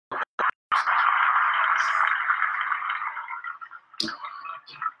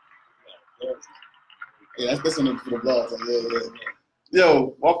Yeah, that's on for the vlogs. Like, yeah.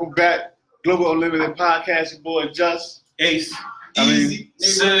 Yo, welcome back. Global Unlimited Podcast. Your boy Just Ace, Easy,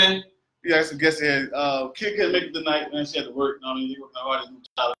 Sin. We got some guests here. Kid couldn't make it tonight, man. She had to work. You know what I mean? He working hard and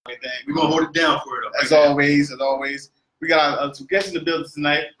everything. We're gonna hold it down for her, though. As always. We got some guests in the building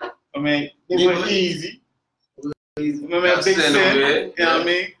tonight. I mean, they went easy. My man Big Sin. You know what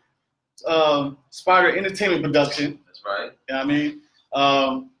I mean? Spider Entertainment Production. That's right. You know what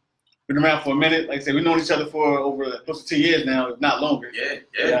I mean? Been around for a minute. Like I said, we've known each other for over close to 2 years now, if not longer. Yeah.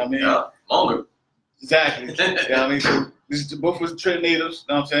 You know what I mean? Longer. Exactly. You know what I mean? So this is both was Trent natives,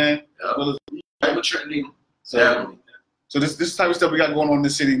 you know what I'm saying? Yeah. Well, I'm a Trent native. So this type of stuff we got going on in the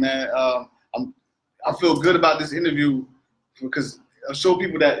city, man. I feel good about this interview because I show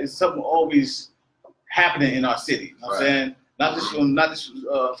people that it's something always happening in our city. You know what I'm saying? Not just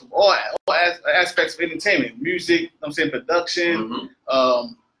from all aspects of entertainment, music, you know what I'm saying, production,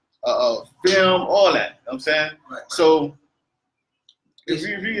 film, all that. You know what I'm saying? Right. So if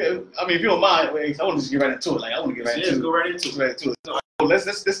you don't mind, I want to just get right into it. Like I want to get right into it. Go right into it. So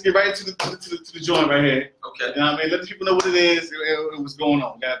let's get right into the joint right here. Okay. You know what I mean? Let the people know what it is and what's going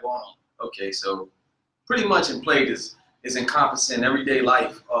on. Okay, so pretty much in play is encompassing everyday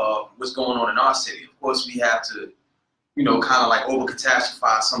life of what's going on in our city. Of course, we have to, kind of like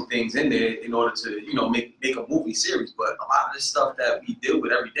over-catastrophize some things in there in order to, make a movie series. But a lot of this stuff that we deal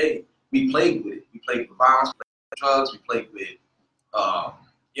with every day, we played with it. We played with violence, we played with drugs, we played with,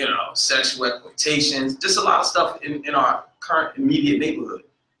 sexual exploitations, just a lot of stuff in our current immediate neighborhood.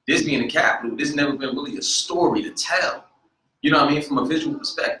 This being the capital, there's never been really a story to tell. You know what I mean? From a visual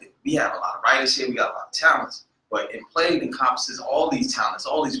perspective, we have a lot of writers here, we got a lot of talents, but in play it encompasses all these talents,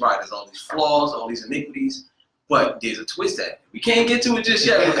 all these writers, all these flaws, all these iniquities, but there's a twist at it. We can't get to it just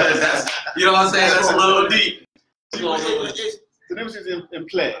yet because that's, you know what I'm saying, that's a little deep. The difference is in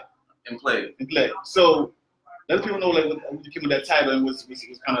play. In play. So let people know like what you came with that title and what's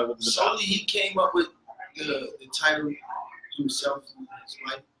kind of what solely he came up with the title himself and his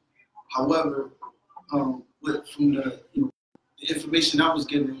wife. However, from the information I was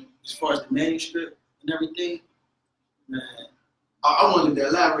given as far as the manuscript and everything, man, I wanted to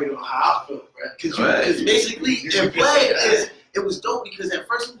elaborate on how I felt, right? Because basically in play it was dope because at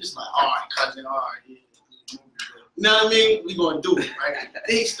first I'm just like, all right, cousin, all right, yeah, you know what I mean? We gonna do it, right? Then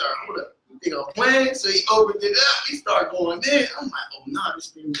he started, hold up. They gonna play, so he opened it up, he started going there. I'm like, oh nah, this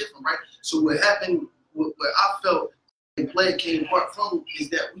thing different, right? So what happened, what I felt and play came apart from is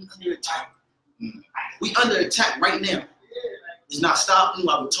that we under attack. We under attack right now. It's not stopping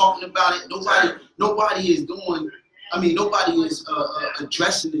while we're talking about it. Nobody is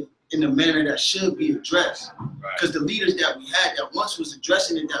addressing it in the manner that should be addressed. Because the leaders that we had that once was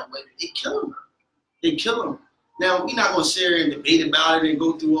addressing it that way, they kill them. Now, we're not going to sit here and debate about it and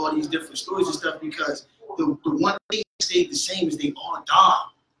go through all these different stories and stuff because the one thing that stayed the same is they all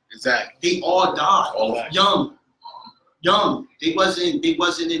died. Exactly. They all died. Young. They wasn't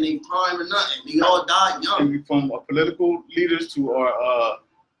in their prime or nothing. They all died young. From political leaders to our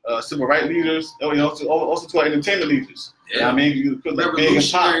civil rights leaders, also to our entertainment leaders. Yeah. You know what I mean? You put like Big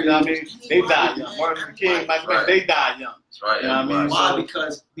and Pop, you know what I mean? They died young. Martin Luther King, Michael X, they died young. That's right. You know what I mean? Why?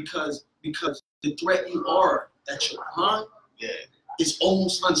 Because the threat you are at your prime is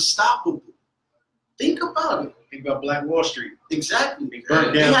almost unstoppable. Think about it. Think about Black Wall Street. Exactly.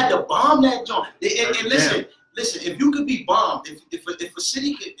 They had to bomb that joint. And listen, if you could be bombed, if a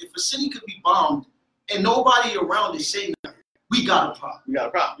city could be bombed and nobody around it say nothing, we got a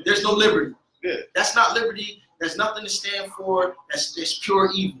problem. There's no liberty. Yeah. That's not liberty. That's nothing to stand for. That's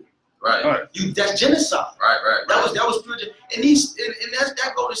pure evil. Right. That's genocide. Right. That was pure. And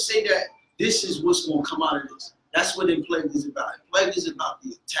that go to say that this is what's going to come out of this. That's what Plague is about. Plague is about the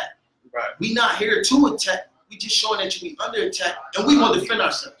attack. Right. We not here to attack. We just showing that you be under attack, and we want to defend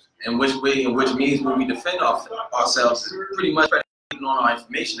ourselves. And which means when we defend ourselves is pretty much on our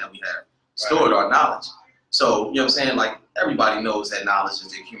information that we have stored, our knowledge. So, you know what I'm saying? Like, everybody knows that knowledge is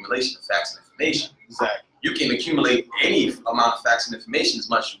the accumulation of facts and information. Exactly. You can accumulate any amount of facts and information as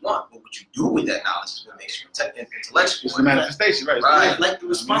much as you want, but what you do with that knowledge is what makes you intellectual. It's the manifestation, right? Like the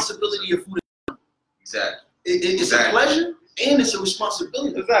responsibility of food. Exactly. It's a pleasure and it's a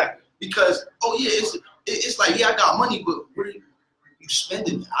responsibility. Exactly. Because, it's like, I got money, but what are you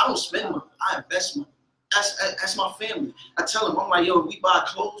spending it? I don't spend money. I invest money. That's my family. I tell them, I'm like, yo, we buy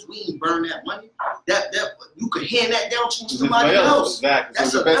clothes, we ain't burn that money. That you could hand that down to somebody else.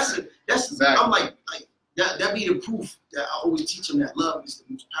 Exactly. That's I'm like that be the proof that I always teach them that love is the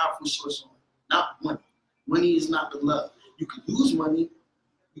most powerful source on it. Not money. Money is not the love. You can use money,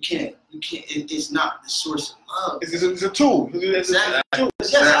 It's not the source of love. It's a tool. Exactly. A tool.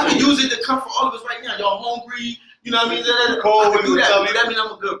 Yes, I can use it to comfort all of us right now. Y'all hungry, you know what I mean? I can do that, but that means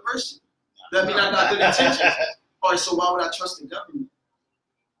I'm a good person. That means I got good intentions. All right, so why would I trust the government?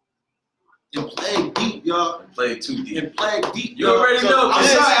 And plague deep, y'all. Play too deep. And plague deep. You already know. I'm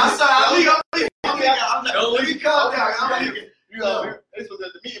sorry. Let me calm down. This was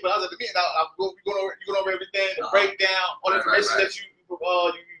at the meeting, but I was at the meeting. You going over everything, the breakdown, all the information that you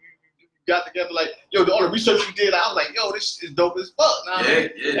got together. Like, yo, all the research you did, I was like, yo, this is dope as fuck.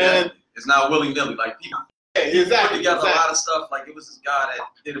 And it's not willy nilly. Like people, exactly. Put together a lot of stuff. Like it was this guy that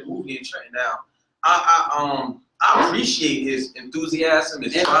did a movie in Trenton. Now, I appreciate his enthusiasm,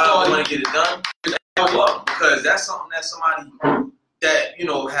 his drive to want to get it done. Because that's something that somebody that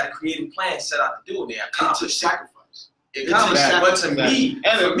had a creative plan set out to do, and they accomplished sacrifice. But to me,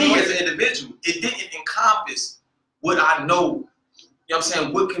 for me as an individual, it didn't encompass what I know. You know what I'm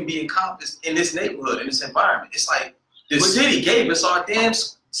saying? What can be encompassed in this neighborhood, in this environment? It's like the city gave us our damn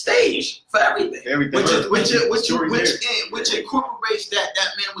stage for everything. Which incorporates that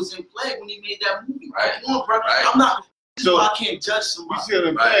man was in play when he made that movie. Right. I'm not. So I can't judge somebody. We see it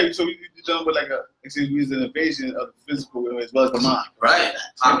in play, so we done with like we was an invasion of the physical as well as the mind. Right.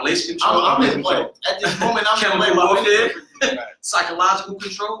 Population control. I'm in play. At this moment, I'm in warfare, psychological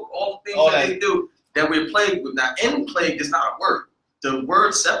control, all the things that they do that we're plagued with. Now, in plague is not a word. The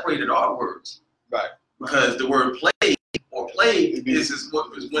word separated our words. Right. Because the word plague or plague is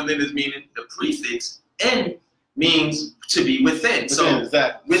what was within is meaning the prefix n means to be within. So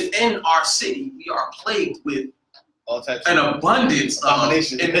within our city, we are plagued with all types an abundance of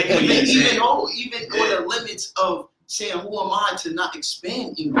iniquities. Even on the limits of saying, who am I to not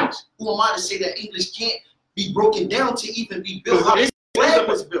expand English? Who am I to say that English can't be broken down to even be built how this flag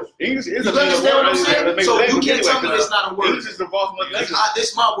was built? English is you understand what I'm saying? So you can't tell me it's not a word. English is the boss of language. This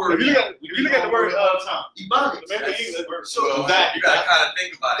is my word. If you look at the word Ebonics. So you gotta kind of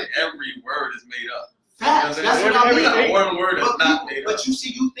think about it. Every word is made up. Facts. That's what I mean. One word is not made up. But you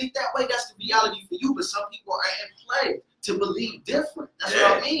see, you think that way. That's the reality for you. But some people are in play to believe different. That's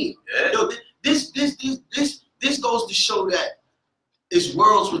what I mean. Yeah. Yo, this goes to show that it's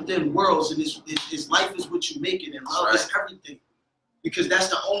worlds within worlds, and it's life is what you make it, and love is everything. Because that's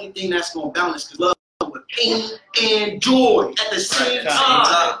the only thing that's gonna balance. Because love with pain and joy at the same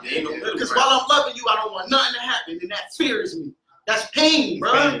time. Because while I'm loving you, I don't want nothing to happen, and that fears me. That's pain,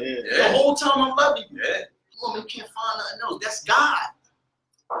 bro. The whole time I'm loving you. Woman can't find nothing else. That's God.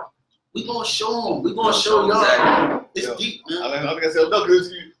 We gonna show him. We gonna show y'all. It's deep, man. Like I said, no,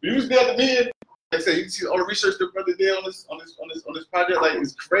 because you was there at the meeting. Like I said, you see all the research the brother did on this project. Like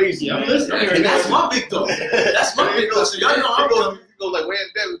it's crazy. Yeah, and that's my big dog. That's my big dog. So y'all know how it goes like way in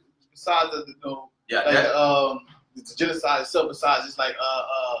depth. Besides the genocide itself. Besides just like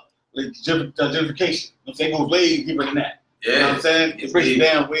gentrification. You know what I'm saying? It goes way deeper than that. You know what I'm saying? It breaks it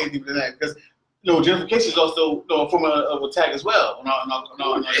down way deeper than that because gentrification is also a form of attack as well.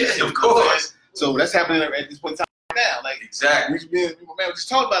 Of course. So that's happening at this point in time now. Like exactly. We just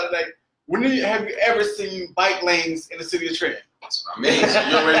talked about it. Like when have you ever seen bike lanes in the city of Trenton? That's what I mean. So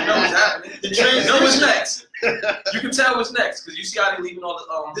you already know what's happening. The train know what's next. You can tell what's next because you see how they're leaving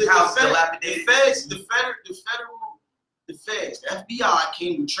all the houses dilapidated. The FBI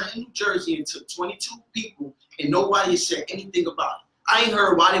came to Trenton, New Jersey and took 22 people and nobody said anything about it. I ain't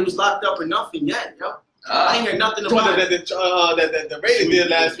heard why they was locked up or nothing yet, yo. I ain't heard nothing about it. The raid did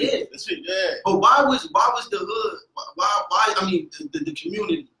last week. But why was the hood? Why? I mean, the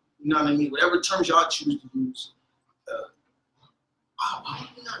community. You know what I mean? Whatever terms y'all choose to use. Why were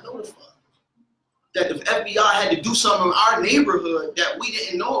we not notified that the FBI had to do something in our neighborhood that we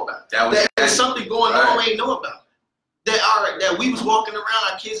didn't know about? That there's something going on we didn't know about. That we was walking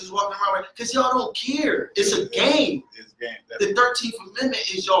around, our kids was walking around, because y'all don't care. It's a game. It's a game. The 13th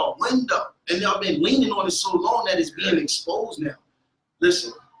Amendment is y'all window, and y'all been leaning on it so long that it's being exposed now.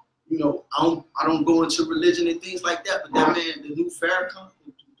 Listen, I don't go into religion and things like that, but that man, the new Farrakhan,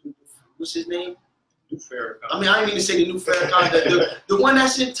 what's his name? New Farrakhan. I mean, I didn't mean to say the new Farrakhan, the one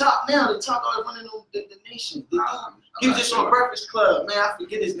that's in top now, the top running the nation. He was just on Breakfast Club, man. I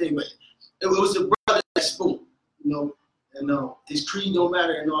forget his name, but it was a brother that spoke. And his creed don't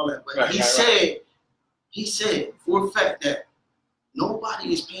matter and all that. But he said for a fact that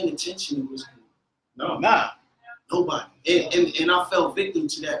nobody is paying attention to what's going on. No, nah. Nobody. And I fell victim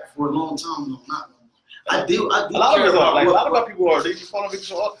to that for a long time. No, not long. I do. A lot of our people are. They just want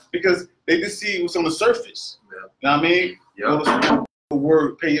to because they just see what's on the surface. Yeah. You know what I mean? Yeah.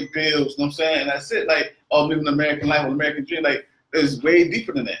 Work, pay your bills. You know what I'm saying? And that's it. Like, living the American life, or American dream. Like, it's way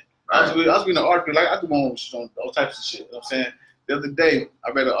deeper than that. I was reading an article, like I do my own all types of shit. You know what I'm saying? the other day,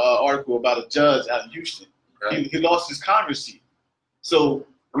 I read an article about a judge out in Houston. Okay. He lost his Congress seat. So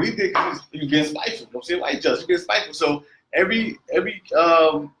what he did, he was being spiteful. I'm saying white judge, he was being spiteful. So every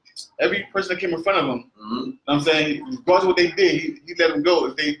person that came in front of him, I'm saying, regardless of what they did, he let them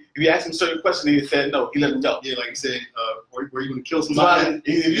go. If he asked him certain questions, he said no, he let them go. Yeah, like he said, were you going to kill somebody?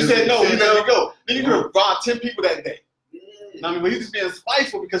 If you said no, he let them go. Then you could have brought 10 people that day. You know what I mean? But he's just being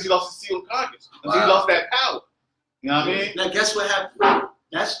spiteful because he lost his seat on Congress. So he lost that power. You know what I mean? Now, guess what happened?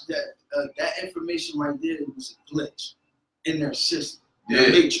 That's that information right there was a glitch in their system, their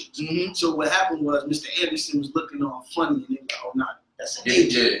matrix. So what happened was Mr. Anderson was looking all funny, and they were like, "Oh, nah, that's an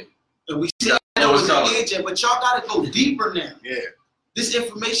agent." And we said that was an agent, but y'all got to go deeper now. Yeah. This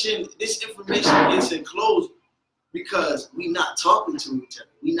information gets enclosed because we not talking to each other.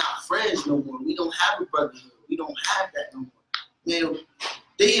 We not friends no more. We don't have a brotherhood. We don't have that no more. Man,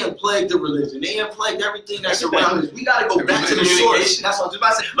 they unplugged the religion. They unplugged everything that's around us. We got to go back to the source. That's what I was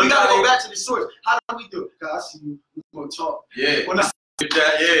about to say. We got to go back to the source. How do we do it? Because I see you. We're going to talk. Yeah. When I we gonna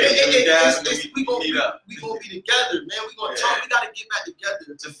be together, man. We gonna talk. We gotta get back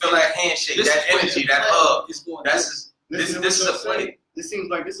together to feel that handshake, that energy, that hug. This is a play. It seems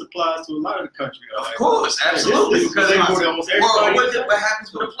like this applies to a lot of the country. Of course, absolutely. Because they go to almost everybody. What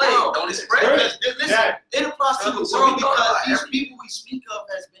happens with a play? Don't it spread? Listen, it applies to the world because these people we speak of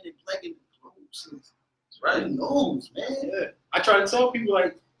has been plaguing the globe since. Right. Who knows, man? Yeah. I try to tell people,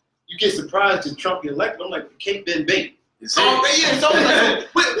 like, you get surprised to Trump get elected. I'm like, the cake been baked. It's like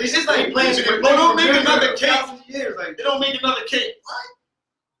playing. Don't make another cake. Years, like, they don't make another cake. What?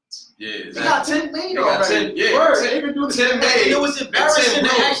 Yeah, they got 10 made already. They've been doing 10 made. And it was embarrassing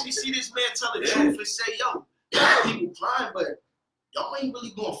to actually see this man tell the truth and say, "Yo, people crying, but y'all ain't really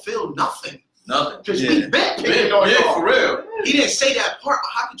gonna feel nothing." Nothing. Because we been picking on y'all. For real. He didn't say that part,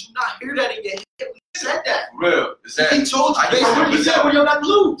 but how could you not hear that in your head? We said that. For real. Exactly. He told you. He said, "Well, y'all got to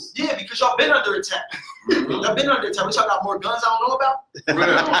lose." Yeah, because y'all been under attack. Y'all been under attack. Which y'all got more guns I don't know about.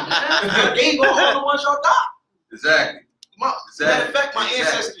 Real. They ain't gonna all the ones y'all got. Exactly. Matter of fact, my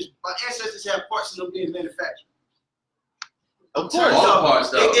ancestors have parts of them being manufactured. Of course. All parts,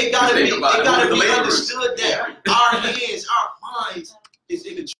 though. It gotta be understood that our hands, our minds is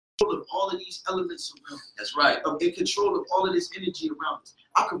in control of all of these elements around us. That's right. In control of all of this energy around us.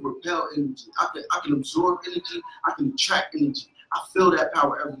 I can repel energy. I can absorb energy. I can attract energy. I feel that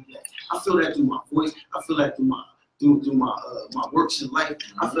power every day. I feel that through my voice. I feel that through my my works in life.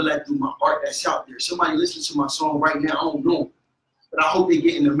 I feel that through my art that's out there. Somebody listens to my song right now, I don't know them. But I hope they're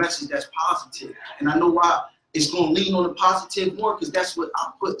getting the message that's positive. And I know why it's going to lean on the positive more, because that's what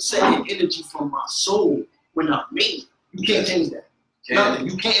I put setting energy from my soul when I'm made. You can't change that. Nothing.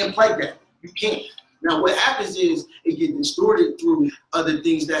 You can't imply that. You can't. Now what happens is it gets distorted through other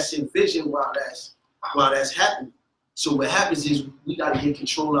things that's envisioned while that's happening. So what happens is we got to get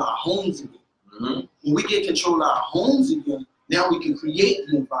control of our homes again. When we get control of our homes again, now we can create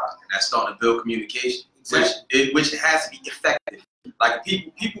an environment. And that's starting to build communication, Exactly. which has to be effective. Like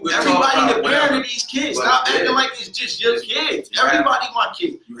people. Everybody the parent of these kids. Stop acting like it's just your kids. Everybody my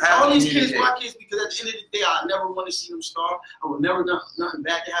kids. All these kids my kids, because at the end of the day, I never want to see them starve. I would never do nothing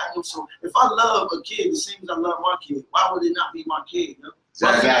bad to happen. So if I love a kid the same as I love my kid, why would it not be my kid? You know?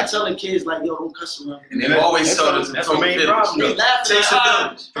 Why am I telling kids like, yo, don't cuss around? And they've always told us that's the main problem. They laughing Takes a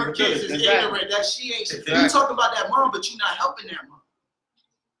village. her kids is ignorant, that she ain't. You talking about that mom, but you're not helping that mom.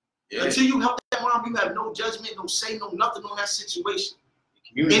 Yeah. Until you help that mom, you have no judgment, no say, no nothing on that situation.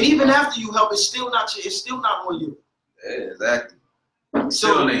 And even after you help, it's still not on you. Yeah, exactly.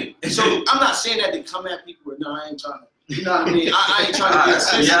 So I'm not saying that to come at people. No, I ain't trying to. You know what I mean? I ain't trying to be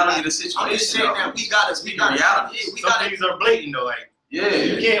sensitive. Reality of the situation. I'm just saying that we gotta reality. Some things are blatant though, like you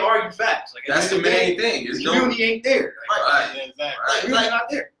can't argue facts. Like that's the main thing. The community ain't there. Right. Exactly. Like not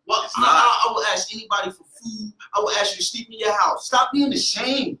there. Well, I will ask anybody for food. I will ask you to sleep in your house. Stop being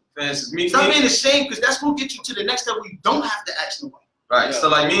ashamed. Stop being ashamed, because that's gonna get you to the next step where you don't have to ask nobody. Right. Yeah. So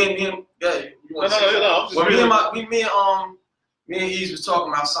like me and Ease was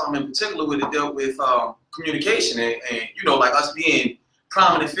talking about something in particular with it dealt with communication and you know, like us being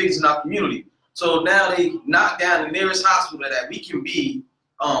prominent figures in our community. So now they knock down the nearest hospital that we can be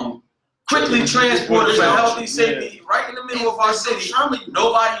quickly transported to healthy safety right in the middle of our city.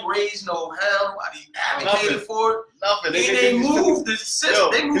 Nobody raised no hell. Nobody advocated for it. Nothing. And they moved the system.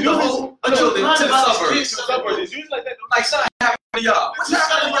 They moved the whole building to the suburbs. It's usually like that. Like something happened to y'all. What's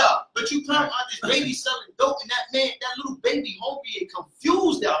happening to y'all? But you talking about this baby selling dope, and that little baby won't be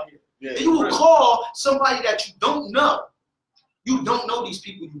confused out here. Yeah, and you will call somebody that you don't know. You don't know these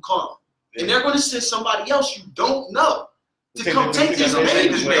people you call. And they're going to send somebody else you don't know to come take this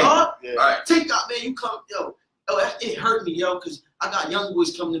baby, dog. Right. Take out, man. You come, yo. it hurt me, yo, because I got young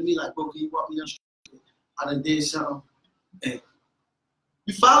boys coming to me like, bro, can you walk me down the street? I done did something. Hey,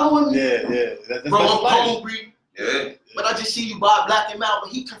 you following me? Yeah. That's Bro, I'm life. hungry. Yeah. But I just see you black him out,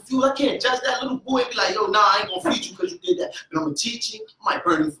 but he confused. I can't judge that little boy and be like, yo, nah, I ain't gonna feed you because you did that. But I'm gonna teach you. I might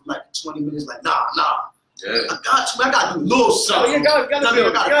burn you for like 20 minutes, like, nah. Yeah. I got you. I gotta do a little something. You can't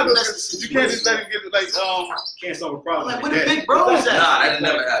just let it. it get like Can't solve a problem. Like, where the big bros at? Nah, that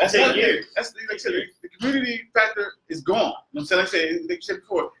never happened. That's 10 not years. That's like I said, the community factor is gone. You know what I'm saying? Like I said, like you said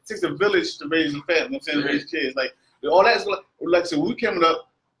before, it takes a village to raise a family. You know what I'm saying? To raise kids. Like all that's like I said, when we came up,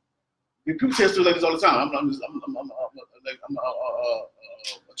 people say stuff like this all the time. I'm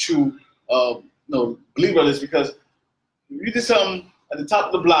a true believer of this because you did something at the top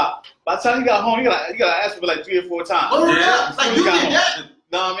of the block. By the time you got home, you gotta ask for like 3 or 4 times. Oh, Yeah. like you did that.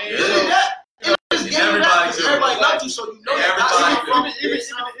 Know what I mean? You Yeah. did that. Everybody loved you, so you know Everybody Even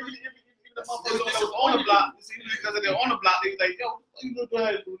the motherfuckers that was on the block, even because they're on the block, they like, yo, what you doing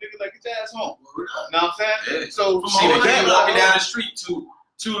here, nigga? Like, get your ass home. You know what I'm saying? Yeah. So, See the kid walking down the street, two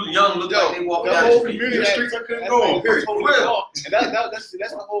young look like they walking down the whole street. community, The streets are couldn't that's go on, like, period. totally gone. And that's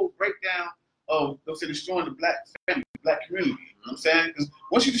the whole breakdown of, let's say, destroying the black family, black community. You know what I'm saying? Because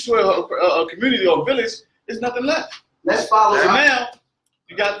once you destroy a community or a village, there's nothing left. Let's follow. And now,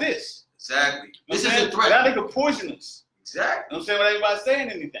 you got this. Exactly. This You know is what a I'm threat. saying? Now they can poison us. Exactly. You know what I'm saying? Without anybody saying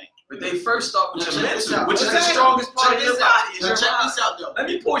anything. But they first start with Now your check this mental, out. which is the Exactly. strongest part Check of your this out. body. is Now your check mind. this out, though. Let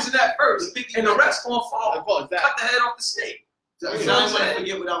me poison that first, and the rest gonna fall. Like, what, Cut the head off the snake. I You don't know what I'm want to saying?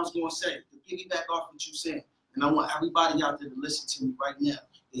 forget what I was going to say. To piggyback off what you said, and I want everybody out there to listen to me right now.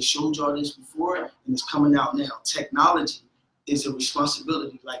 They showed y'all this before, and it's coming out now. Technology is a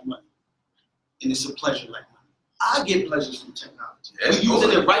responsibility like money, and it's a pleasure like money. I get pleasures from technology. Yeah, We're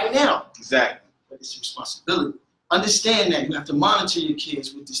using it right now, Exactly. but it's a responsibility. Understand that you have to monitor your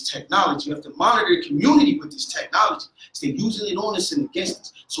kids with this technology. You have to monitor your community with this technology. So they're using it on us and against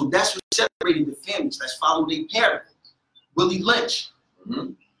us. So that's what separated the families. Let's follow their pattern. Willie Lynch.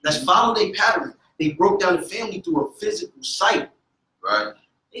 Mhm. Let's follow their pattern. They broke down the family through a physical site. Right.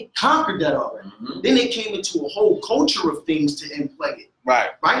 They conquered that already. Mm-hmm. Then they came into a whole culture of things to implant it. Right.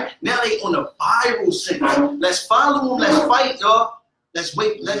 Right? Now they on a viral sense. Let's follow them. Let's fight, y'all. Let's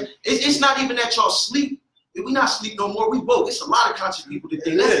wait. It's not even that y'all sleep. We not sleep no more. We woke. It's a lot of conscious people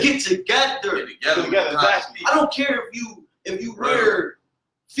today. Let's get together. Get together. Exactly. I don't care if you wear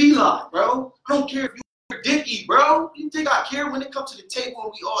feline, bro. I don't care if you wear Dickie, bro. You think I care when it comes to the table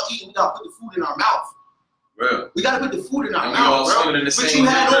and we all eat and we gotta put the food in our mouth? Real. We gotta put the food in our And we all mouth, bro. swimming in the What same you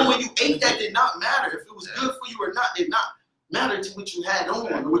had river. on when you ate that did not matter. If it was good for you or not, did not matter to what you had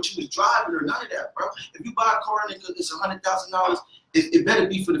on or what you was driving or none of that, bro. If you buy a car and it's $100,000, it better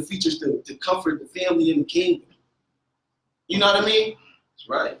be for the features to comfort the family and the kingdom. You know what I mean? That's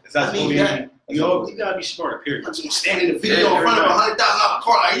right. I mean, yeah. You gotta be smart, period. I'm just standing in the video in front of a $100,000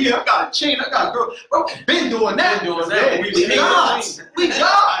 car, like, yeah, I got a chain, I got a girl. Bro, been doing that. Been doing that. We We gods. We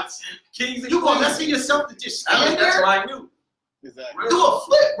gods. Kings and You gonna queens. see yourself to just That's stand there? what I knew. Exactly. Do a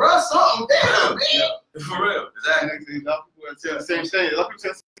flip, bro, something. Damn, man. For real. Exactly. And a lot of people say the same thing. A lot of people say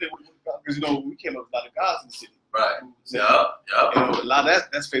the same thing because we came up with a lot of gods in the city. Right. So, Yup. a lot of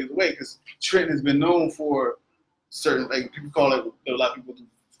that's faded away because Trenton has been known for certain, like people call it, a lot of people do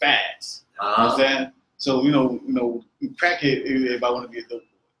fads. You know what I'm saying? So, crackhead, everybody want to be a dope boy. You know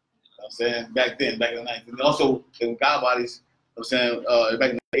what I'm saying? Back in the 90s. And also, they were God bodies. You know what I'm saying? Back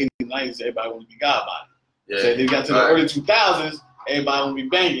in the 80s and 90s, everybody wanted to be God body. Yeah. So they got to the early 2000s, everybody want to be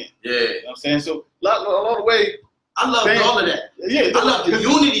banging. Yeah. You know what I'm saying? So, a lot of way. I love all of that. Yeah. I love the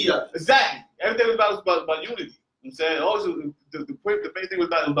unity of it. Exactly. Everything was about unity. You know what I'm saying? Always the main thing was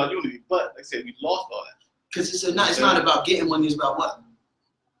about unity. But, like I said, we lost all that. Because it's not about getting money, it's about what?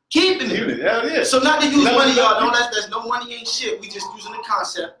 Keeping it. Unity, hell yeah. So not to use No, money, no, y'all. no. There's no money ain't shit. We just using the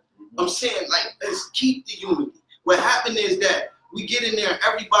concept. I'm saying, like, let's keep the unity. What happened is that we get in there,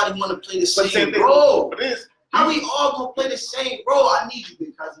 everybody want to play the But same thing, role. but it is. How we all gonna play the same role? I need you,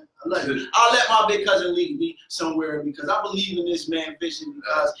 big cousin. I'll let my big cousin lead me somewhere because I believe in this man's vision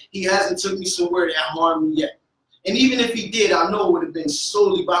because he hasn't took me somewhere that harmed me yet. And even if he did, I know it would have been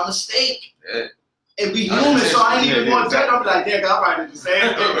solely by mistake. Yeah. And we human, so I ain't even going to tell him like, yeah, I'm right at the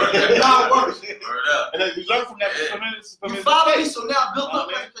same thing. Nah, it works. Word up. And then you learn from that. From You his follow me, mistakes. so now build up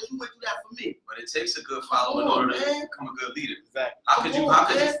Oh, man. because you went through that for me. But it takes a good follower in Come on, order to man. become a good leader. Exactly. How could Come you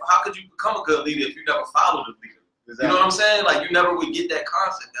on, become a good leader if you never followed the leader? Exactly. You know what I'm saying? Like you never would get that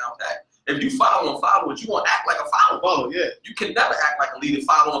concept down pat. If you follow followers, you won't act like a follower. Follow, yeah. You can never act like a leader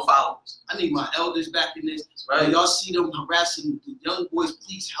following followers. I need my elders back in this. Right. When y'all see them harassing the young boys,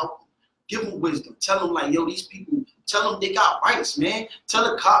 please help them. Give them wisdom. Tell them like, yo, these people, tell them they got rights, man.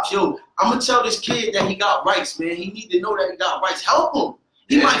 Tell the cops, yo, I'm gonna tell this kid that he got rights, man. He need to know that he got rights. Help him.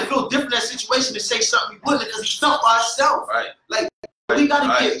 He might feel different in that situation to say something he wouldn't because he felt by himself. Right. Like, we gotta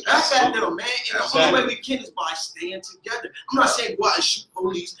get back at them, man. And the only way we can is by staying together. I'm not saying go out and shoot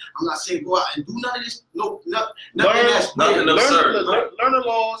police. I'm not saying go out and do none of this. No, nothing that's nothing absurd. Learn the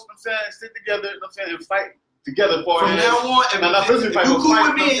laws. I'm saying sit together. I'm saying and fight together for from now on. If you cool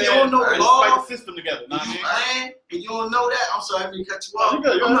with me and you don't know law, fight the system together. If you playing and you don't know that, I'm sorry, I'm gonna cut you off.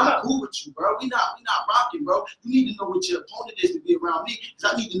 I'm not cool with you, bro. We not rocking, bro. You need to know what your opponent is to be around me,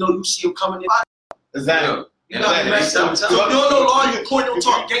 because I need to know you see him coming in. Exactly. You don't know law, you point, don't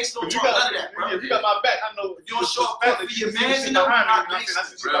talk gangster, don't talk none of that, bro. If you got my back, I know. If you don't show up for your man, you know I'm not gangster. I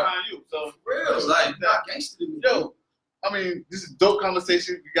see behind you. So real, it's like you're not gangster to me. Yo, I mean, this is dope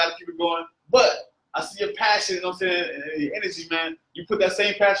conversation. You gotta keep it going. But I see your passion, you know what I'm saying, and your energy, man. You put that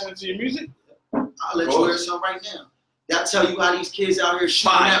same passion into your music? I'll let you hear some right now. That tell you how these kids out here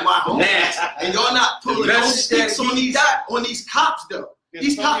shooting at my home. And y'all not pulling no sticks on these cops, though.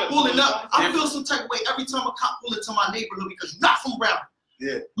 These cops pulling up. I feel some type of way every time a cop pull into my neighborhood because you're not from around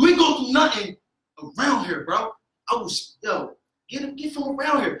here. Yeah. You ain't going through nothing around here, bro. Get from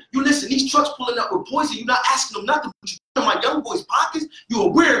around here. You listen, these trucks pulling up with poison, you're not asking them nothing, but you in my young boys' pockets, you a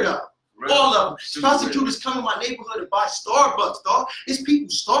weirdo. Really? All of them. Prosecutors come in my neighborhood and buy Starbucks, dog. It's people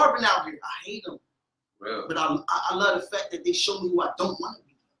starving out here. I hate them. Really? But I love the fact that they show me who I don't want to be.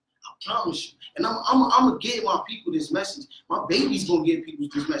 I promise you. And I'm gonna give my people this message. My baby's gonna give people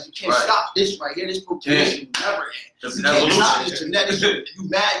this message. You can't stop this right here. This procreation never had. You can't stop this genetics. You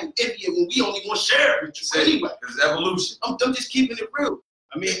mad, you idiot, when we only want to share it with you anyway. It's evolution. I'm just keeping it real.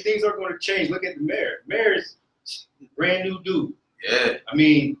 I mean, things are going to change. Look at the mayor. Mayor is a brand new dude. Yeah. I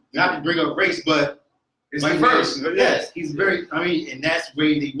mean, not to bring up race, but it's like diverse. Yes, he's very. I mean, and that's the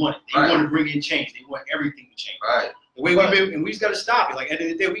way they want it. They want to bring in change. They want everything to change. Right. The way we've been, and we just got to stop it. Like at the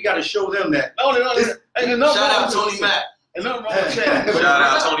end of the day, we got to show them that. Shout out Tony Mac. And nothing wrong with that. Shout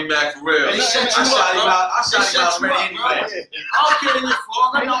out Tony Mac for real. I shot him out already anyway. I don't care in your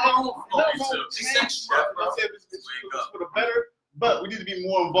flaws. I got my own flaws. They set you up, bro. It's for the better, but we need to be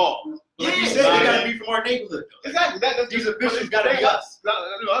more involved. Like you said, they got to be from our neighborhood. Exactly. These officials got to be us.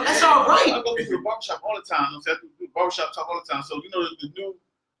 That's all right. I go to the barbershop all the time. I do barbershop talk all the time. So you know the new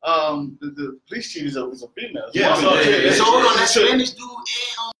the police chief is a female. Yeah. So hold on, that Spanish dude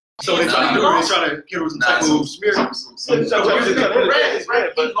so they try to get her some type of smear. He lost to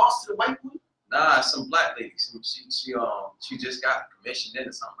the white woman? Nah, some black lady. She just got commissioned in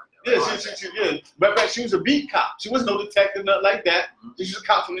or something like that. Yeah, Matter of fact, she was a beat cop. She wasn't no detective, nothing like that. She was a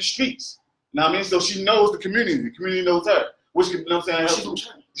cop from the streets. You know what I mean? So she knows the community. The community knows her. Which, you know what I'm saying?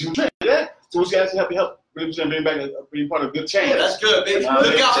 She's from Trent, yeah. So she actually help bring back a pretty part of good change. Yeah, that's good, baby.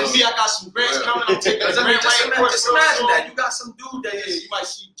 Look out for me. I got some grants coming. I'm taking a grant just imagine that. You got some dude that you might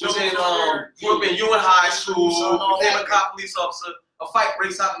see was in grew up in Ewing High School, became a cop police officer. A fight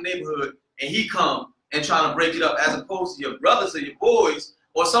breaks out in the neighborhood, and he come and trying to break it up, as opposed to your brothers or your boys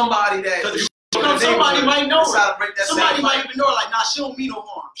or somebody that somebody might know her. Somebody might even know her. Like, nah, she don't mean no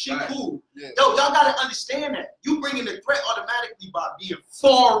harm. She cool. Yeah. Yo, y'all gotta understand that. You bringing the threat automatically by being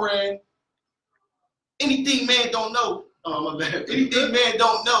foreign. Anything man don't know. Oh my bad. Anything man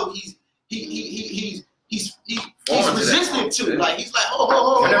don't know. He's resistant to. Like he's like,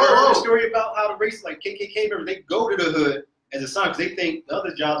 I never heard a story about how the race, like KKK members, they go to the hood as a sign because they think the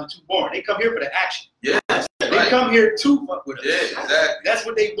other jobs are too boring. They come here for the action. Yeah. They come here to fuck with us. Yeah, exactly. That's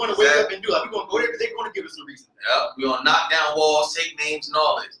what they want to wake up and do. Like, we're going to go there because they're going to give us a reason. Yep. We're going to knock down walls, take names, and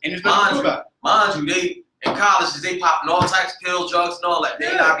all this. And there's nothing about it. Mind you, they in colleges, they popping all types of pills, drugs, and all that.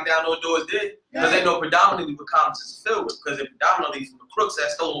 They knocking down no doors there. Because they know predominantly what colleges is filled with. Because they predominantly from the crooks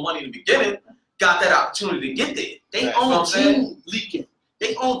that stole money in the beginning got that opportunity to get there. They own team leaking.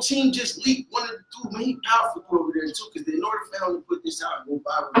 They own team just leaked one of the two main powerful over there too. Because in order for him to put this out and go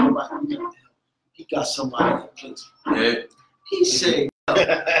viral, nobody knew. He got somebody in place. Yeah. He said,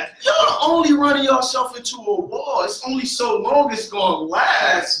 y'all only running yourself into a wall. It's only so long it's gonna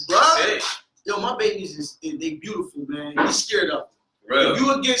last, bro. Yo, my babies they beautiful, man. Be scared of them. Real. If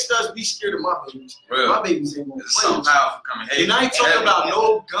you against us, be scared of my babies. Real. My babies ain't gonna play. Something powerful coming. Hey, and I ain't talking about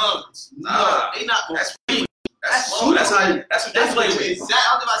no guns. Nah, no, they not gonna. That's what they play with.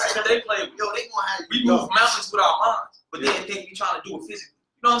 Exactly. That's what they play with. Yo, they gonna have. We move mountains with our minds, but they think we trying to do it physically.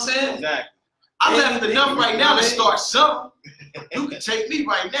 You know what I'm saying? Exactly. I left enough right now to start something. You can take me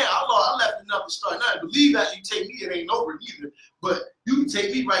right now. I left enough to start nothing. Believe that you take me, it ain't over either. But you can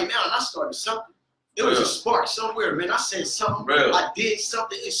take me right now, and I started something. It was a spark somewhere, man. I said something. Real. I did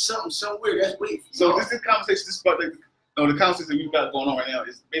something. It's something somewhere that's waiting for So this conversation, the conversation that we've got going on right now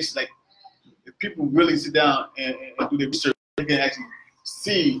is basically like if people really sit down and do their research, they can actually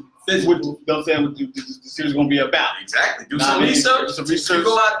see Physical. what, you know what I'm saying, what the series is going to be about. Exactly. Do Nah, some I mean, research. do some research. You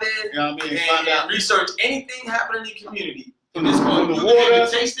go out there You know what I mean? Find out. and research anything happening in the community. From the You water,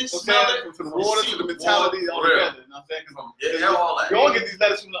 can taste it, you know smell what I'm it, saying? From the water to the mentality all Real. together. You know what I'm saying? 'Cause Yeah, all that. you all get these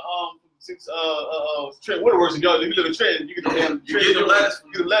letters from the Trent Waterworks. And y'all, if you live in Trent, you get the damn You get the letters.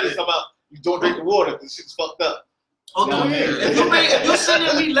 You get the letters talking about you don't drink the water because shit's fucked up. Oh, You know no, what I mean? if you're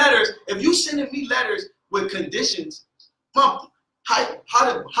sending me letters with conditions, how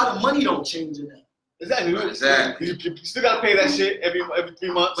the money don't change in that? Exactly. You still gotta pay that shit every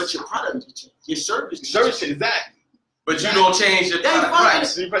 3 months. But your product will change. Your service. Service shit, exactly. But you don't change your They product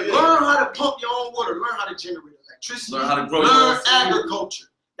fucking price. learn how to pump your own water. Learn how to generate electricity. Learn how to grow your Learn own food. agriculture.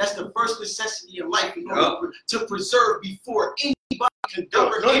 That's the first necessity in life in order to preserve before anybody can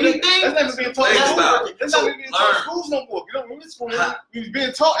govern anything. That's never being taught in Think school. about it. That's not even being taught in Learn. schools no more. You know, when we were in school, we was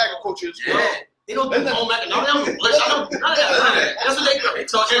being taught agriculture in school. Yeah. They don't do home economics. They don't do English. I don't do none of that. That's what they do. They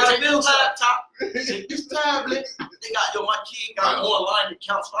taught you how to Take build this laptop, take this tablet. They got my kid got online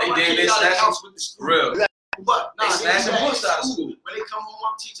accounts. They My did kid this, got that's accounts with the school. Real. But They nah, snatching do that books in out of school. When they come home,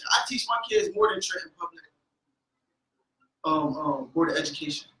 I'm teaching. I teach my kids more than Trenton Public Board of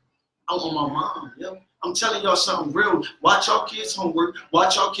Education. I'm on my mom, yo. I'm telling y'all something real. Watch y'all kids' homework.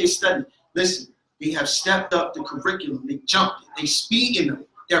 Watch y'all kids study. Listen, they have stepped up the curriculum. They jumped it. They speeding them.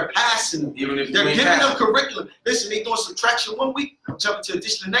 They're passing them. Even if They're you ain't giving them passing. curriculum. Listen, they doing subtraction 1 week, jumping to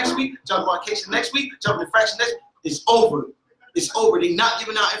addition the next week, jumping multiplication next week, jumping to fraction next week. It's over. It's over. They're not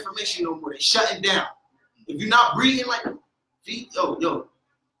giving out information no more. They're shutting down. If you're not breathing like, feed y'all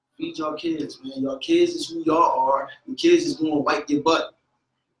kids, man. Y'all kids is who y'all are. Your kids is going to wipe your butt.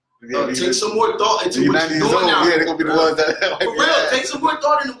 Take some more thought into what you're doing now. Yeah, they're gonna be the ones that. For real, take some more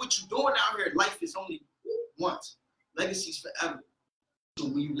thought into what you're doing out here. Life is only once. Legacy's forever. So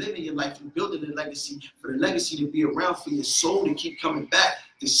when you live in your life, you're building a legacy for the legacy to be around, for your soul to keep coming back,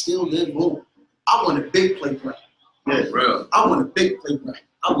 to still live on. I want a big playground. Yeah, Real. I want a big playground.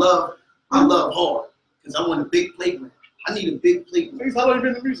 I love hard because I want a big playground. I need a big playground. How long you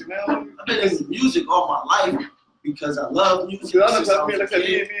been in music, man? I've been in music all my life because I love music. Like since I me was a and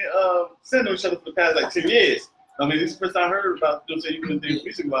kid. Send each other for the past like 10 years. I mean, this is the first time I heard about you saying you been doing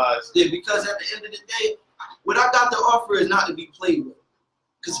music wise. Yeah, because at the end of the day, what I got to offer is not to be played with.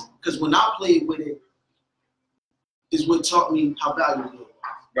 Because when I played with it, is what taught me how valuable it was.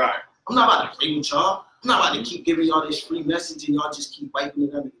 Right. I'm not about to play with y'all. I'm not about to keep giving y'all this free message and y'all just keep wiping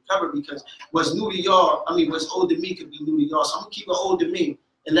it under the cover, because what's new to y'all, what's old to me could be new to y'all. So I'm going to keep it old to me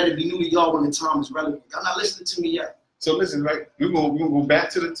and let it be new to y'all when the time is relevant. Y'all not listening to me yet. So listen, right? We're gonna go back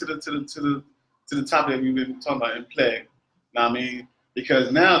to the topic that we've been talking about in play. Know what I mean?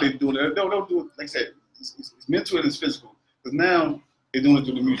 Because now they're doing it. They'll do it, like I said, it's mental and it's physical. Because now they're doing it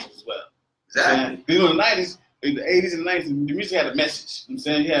through the music as well. Exactly. You know, in the 90s, in the 80s and 90s, the music had a message. You know what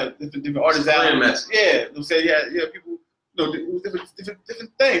I'm saying? You had different artists out. Clear message. Yeah. You know what I'm saying? Yeah, people, you know, it was different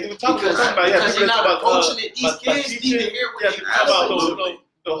things. They were talking about. Because People you're talk not about approaching it. These kids need to hear what yeah, you're people talk about Absolutely.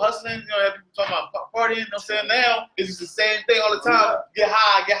 hustling. You know, people talking about partying. You know what I'm saying? Now it's just the same thing all the time. Get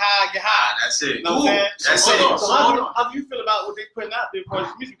high, get high, get high. That's it. You know what I'm saying? That's So, it. so how do you feel about what they putting out there for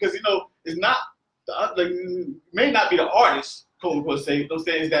music? Because you know, it's not may not be the artist, quote unquote, say. You know what I'm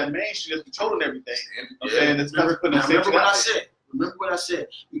saying? It's that mainstream that's controlling everything. You know what I'm saying? That's kind of putting the same Remember shit what out I there. said. Remember what I said.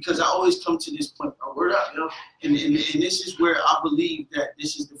 Because I always come to this point. Word up, you know. And this is where I believe that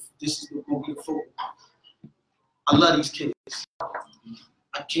this is going to be the focal point. I love these kids.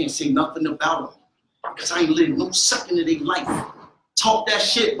 I can't say nothing about them because I ain't living no second of their life. Talk that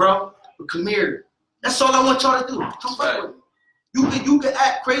shit, bro. But come here. That's all I want y'all to do. Come fuck with me. You can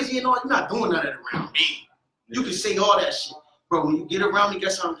act crazy and all. You're not doing none of that around me. You can say all that shit, bro. When you get around me,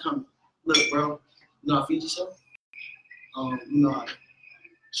 guess how I'm coming. Look, bro. You know how to feed yourself. You know how to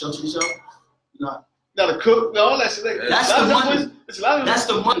shelter yourself. You know how Gotta cook, all that shit. That's the money. That's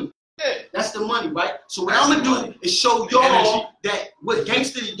the money. Yeah. That's the money, right? So what That's I'm the gonna money. do is show y'all that what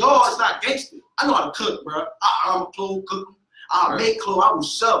gangster to y'all is not gangster. I know how to cook, bro. I'm a clothes cook. I make clothes. I will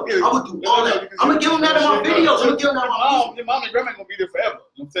sell. I would do all that. I'm gonna give them that in my videos. I'm gonna give them that in my music. Your mom and grandma gonna be there forever.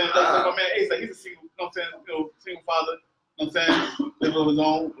 You know what I'm saying? Like my man Ace, like he's a single, you know what I'm saying, single father. You know what I'm saying? Living on his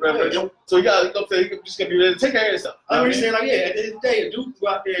own, whatever. So you got, you know what I'm saying, you just gotta be ready to take care of yourself. I'm just saying, like, yeah, at the end of the day, a dude go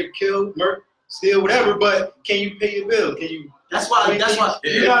out there and kill, murder, steal, whatever, but can you pay your bill? Can you? That's why. You That's why gotta-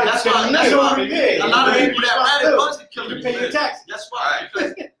 that's why. a lot of people that ran it wasn't You killing pay your taxes. That's why.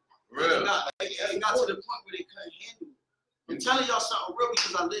 Because Real. it got to the point where they couldn't handle it. I'm telling y'all something real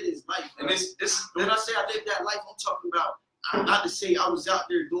because I live this life. And Bro. this When I say I live that life, I'm talking about not to say I was out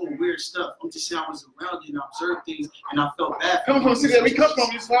there doing weird stuff. I'm just saying I was around it and I observed things and I felt bad. Coming from the city that we come from,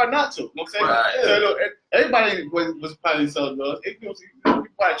 it's hard not to. You know what I'm saying? Right. So, look, everybody was probably selling drugs. You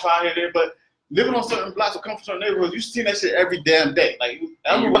probably try here and there, but living on certain blocks or come from certain neighborhoods, you see that shit every damn day. Like,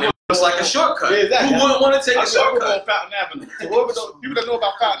 it's like a shortcut. Yeah, exactly. Who wouldn't want to take a shortcut? On Fountain Avenue. So people that know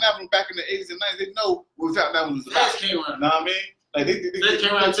about Fountain Avenue back in the 80s and 90s, they know what Fountain Avenue was about. Came around. Know what I mean? Like they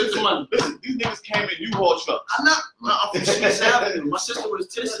came around and took the money. Listen, these niggas came in U-Haul trucks. I'm from Sixth Avenue. My sister was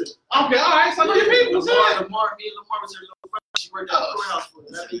Tissa. Okay, all right, so I know your people. Me and Lamar was her little friend. She worked at the courthouse for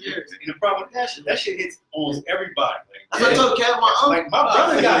 11 years. And the problem with that shit hits almost everybody. That's what I told Kev, my uncle. Like my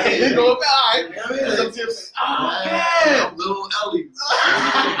brother got hit. They go, all right. You know what I mean? Oh, man. Little Ellie.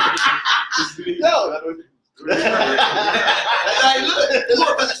 Yo, Like,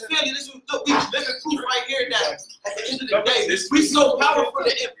 look, but it's family. We living proof right here that at the end of the day, we so powerful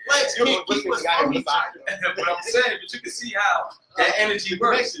that it flex can't keep us from each other. But I'm saying, but you can see how that energy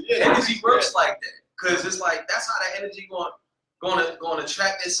works. Energy works like that, because it's like that's how that energy going to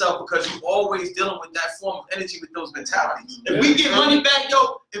attract itself, because you always dealing with that form of energy with those mentalities. If we get money back,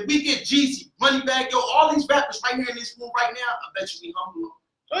 yo, if we get Jeezy, money back, yo, all these rappers right here in this room right now, I bet you we humble.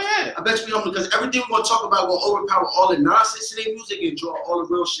 Oh yeah. I bet you we humble, because everything we're gonna talk about will overpower all the nonsense in their music and draw all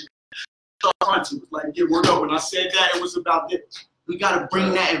the real shit. Like, get word up. When I said that, it was about this. We gotta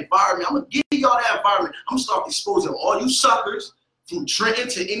bring that environment. I'm gonna give y'all that environment. I'm gonna start exposing all you suckers from Trenton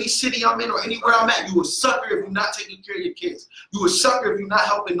to any city I'm in or anywhere I'm at. You a sucker if you're not taking care of your kids. You a sucker if you're not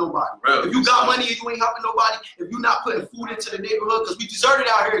helping nobody. Really? If you got money and you ain't helping nobody, if you're not putting food into the neighborhood, because we deserted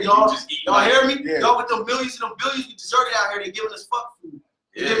out here, y'all. Y'all hear me? Yeah. Y'all with them millions and them billions, we deserted out here. They giving us fuck food.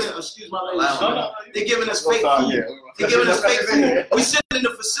 They're giving, excuse my language. They're giving us fake food. They're giving us fake food. We sitting in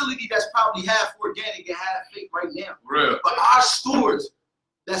a facility that's probably half organic and half fake right now. Real. But our stores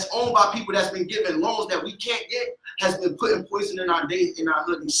that's owned by people that's been given loans that we can't get has been putting poison in our day, in our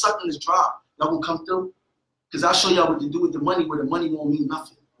hood, and sucking us dry. Y'all gonna come through? Because I'll show y'all what to do with the money where the money won't mean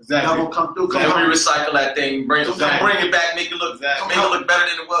nothing. Exactly. Y'all gonna come through. Come And on. we recycle that thing, bring it back, make it look better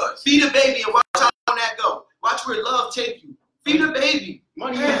than it was. Feed a baby and watch how that go. Watch where love take you. Feed a baby.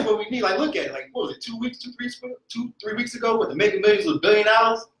 Money is what we need. Like, look at it. Like, what was it? 3 weeks ago? What, the Mega Millions was $1 billion?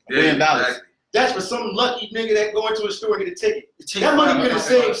 $1 billion. Exactly. That's for some lucky nigga that go into a store and get a ticket. Take That money could have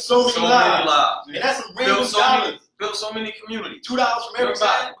saved so many lives. And that's some random dollars. Built so many communities. $2 from You know what I'm everybody.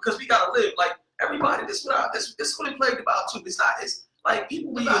 saying? Because we gotta live like everybody. This is what it plagued about too. It's like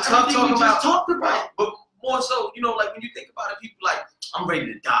people we talking about, but more so, you know, like when you think about it, people like, I'm ready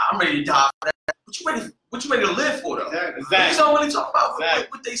to die. I'm ready to die for that. What you ready to live for though? Exactly. You don't really talk about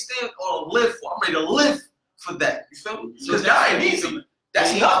what they stand or live for. I'm ready to live for that. You feel me? Because dying easy.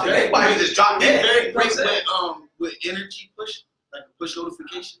 That's nothing. Everybody just drop dead. Very great with energy push, like a push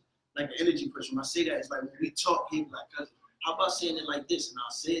notification, like an energy push. When I say that, it's like when we talk, he like, cousin, how about saying it like this? And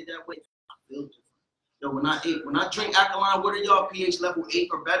I'll say it that way. I feel different. Yo, when I drink alkaline water, y'all pH level 8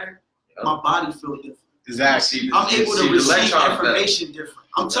 or better, my body feel different. Exactly. I'm able to receive information different.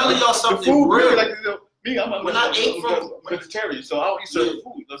 I'm telling y'all something the food, real. Like, you know, me, I'm When I ate from vegetarian, so I don't eat certain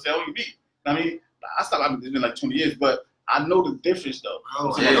food. I don't eat meat. I mean, I stopped. It's been like 20 years, but I know the difference though.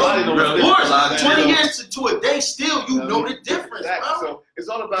 Oh, So my body knows the difference. 20 years to a day, still you know the difference, Exactly. bro. So it's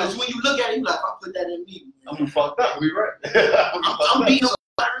all about. Because when you look at it, you like, I put that in me. I'm fucked up. We right. I'm beating up.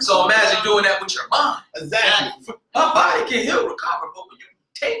 So imagine doing that with your mind. Exactly. My body can heal, recover, but when you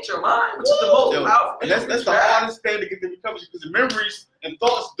take your mind, which is the most powerful. And that's the hardest thing to get the recovery, because the memories and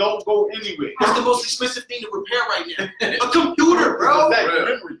thoughts don't go anywhere. What's the most expensive thing to repair right now? A computer, bro. Exactly. Real.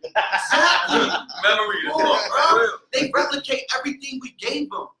 Memory. Exactly. Memory. Come on, bro. They replicate everything we gave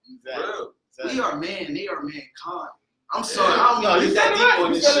them. Exactly. Real. We are man, they are mankind. I'm sorry, I don't No, even you get said that it deep right. on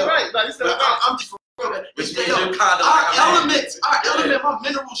You this said show. it right. No, you said it But right. I'm just Which means you're kind of our like a man. element, my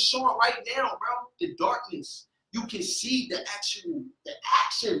minerals showing right now, bro. The darkness. You can see the action,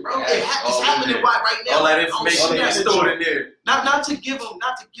 bro. Yeah, It's happening right now. All that information that's that's stored in there. Not to give them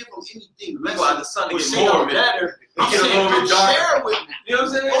anything. We want the sun to Or get say more I'm of it. better. I'm Get a saying, little come bit darker. share it with me. You know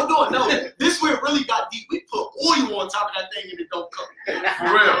what I'm saying? Hold on, no. This where it really got deep. We put oil on top of that thing and it don't cook.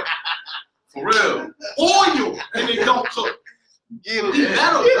 For real. For real. Oil and it don't cook. Yeah, We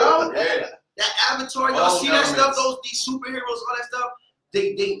metal, bro. Yeah. That Avatar, y'all All see that stuff? elements. These superheroes, all that stuff.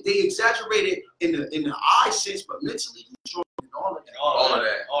 They exaggerate it in the eye sense, but mentally you strong in all of that. All of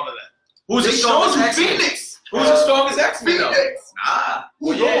that. All of that. Who's the They strongest showed you X-Men? Phoenix. Who's the strongest X-Men though? Phoenix.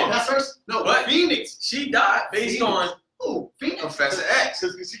 Well, Who? yeah. That's her. No, But Phoenix. she died based on Who? Phoenix. Professor X.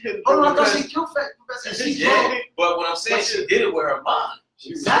 Because she couldn't. Oh, no, I thought she killed Professor X. Yeah. But what I'm saying, she did it with her mind.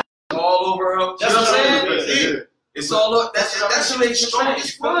 Exactly. All over her. You know what I'm saying? Yeah. It's all up. That's what makes you strong strong.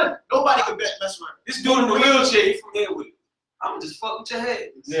 as fun. Nobody can mess with her. This dude in the wheelchair, he from here with it. I'm gonna just fuck with your head.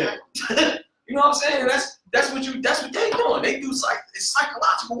 Yeah. You know what I'm saying? That's what they doing. They do it's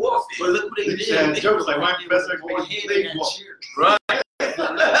psychological warfare. But look what they did. Yeah, They jokes like, why they Professor were going X ahead make in ball? that cheer. Right.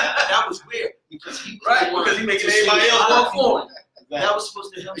 That was weird because he making everybody else work for him. That was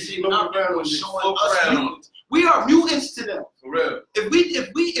supposed to help He save looked our around people and and just showing looked us around. mutants. We are mutants to them. For real. If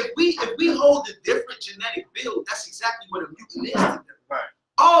we hold a different genetic build, that's exactly what a mutant is to them. Right.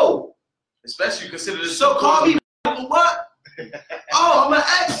 Oh, Especially consider this. so call me what? Oh, I'm an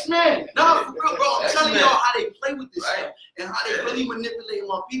X-Man. No, for real, bro. I'm telling y'all how they play with this stuff and how they really manipulate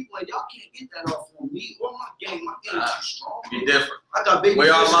my people, and y'all can't get that off on me or my game. My game is too strong. Be different. I got babies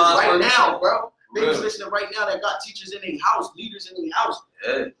Where our listening minds right work. now, bro. Babies Really? listening right now that got teachers in their house, leaders in their house.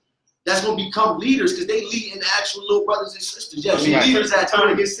 Yeah. That's gonna become leaders because they lead in the actual little brothers and sisters. Yeah, I mean, leaders at it's time to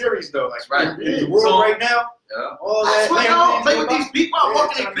time. get serious though. Like, Right. in the world So- right now, Yeah. all I that. swear, y'all play with these people. I Yeah,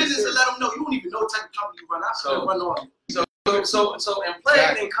 walk in time their to get business and serious. let them know you don't even know what type of company you run. I So- run on. So in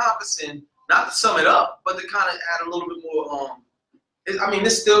play encompassing, not to sum it up, but to kind of add a little bit more.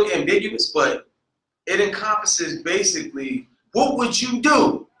 It's still ambiguous, but it encompasses basically what would you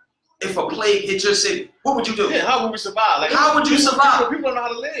do if a plague hit your city? What would you do? Yeah, how would we survive? Like, How would you survive? People don't know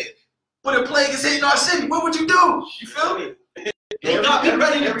how to live. But a plague is hitting our city. What would you do? You feel me? They got me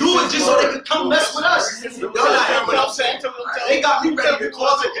ready to do it just so they could come mess with us. Y'all not hearing what I'm saying? They got me ready to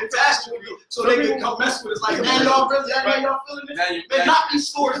cause a catastrophe so they can come mess with us. Like, man, y'all really, y'all feeling this? Man, knock these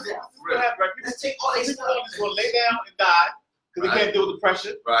stores down. Let's take all these People stuff. are just gonna lay down and die because they can't deal with the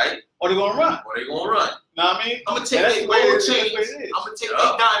pressure, Right? or they're gonna run. Or they gonna run. Know what I mean? I'm gonna take That's their the way it gold is. That's chains. the way it is. I'm gonna take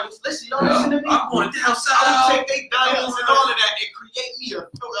their diamonds. Listen, y'all listen to me. I'm going down I'm south. gonna take their diamonds and all of that and create me a. I'm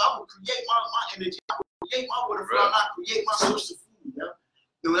gonna create my energy. I'm gonna create my waterfront. I create my source of food, yo.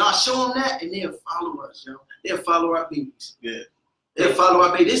 And when I show them that, and they'll follow us, yo. They'll follow our babies. Yeah. They'll follow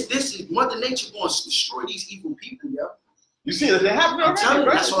our babies. This is Mother Nature going to destroy these evil people, yo. You see it? They happen I'm already. telling you,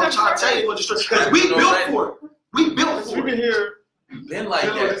 bro. that's what I'm trying to tell you. They're going to destroy. Because we built for it. We built We've for been it. here. Been like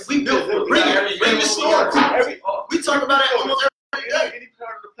that. We built for it. Bring the stores. We talk about it almost every day. Any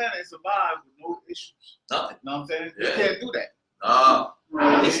part of the planet survive with no issues. Nothing. You know what I'm saying? Yeah. You can't do that.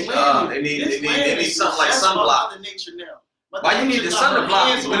 This They land, need this land they need is something like successful sunblock. Mother Nature now. Why you need the sun to block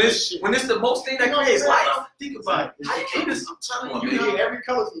hands it on when this it's shit. when it's the most thing that You know creates what I'm saying? life? Think about it. How you keep this? I'm telling Come you, on, You yo. can get every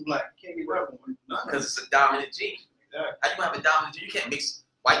color from black. You can't get red one. Because it's a dominant gene. Yeah. How you gonna have a dominant gene? You can't mix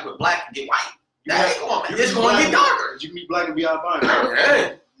white with black and get white. You That can- ain't going, man. you It's can going to be get black. darker. You can be black and be albino.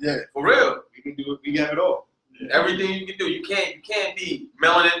 Yeah, Yeah. for real. We can do it. We can have it all. Everything you can do. You can't be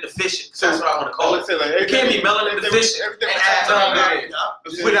melanin deficient. 'Cause that's what I want to call it. Say like, You can't be melanin deficient and have melanin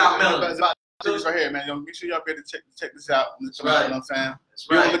without melanin. This right here, man. Yo, make sure y'all better check this out on the channel. Right. You know what I'm saying? That's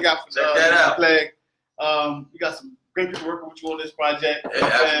Be on the right. lookout for Check that out. Plague. We got some great people working with you on this project. You know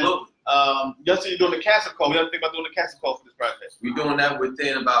what I'm saying? Absolutely. Y'all say you're doing the casting call. We got to think about doing the casting call for this project. We're doing that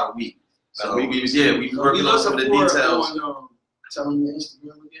within about a week. So About a week. we working on some of the details. Tell me your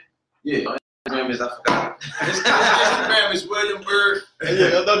Instagram again. Yeah, my Instagram is I forgot. His Instagram is William Bird.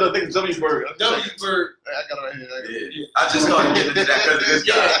 Yeah, no, I think it's W Bird. W Bird. I got it right here. Yeah, I just started getting into that because of this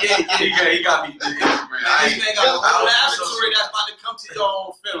guy. He got me to Instagram. This man got a laboratory that's about to come to y'all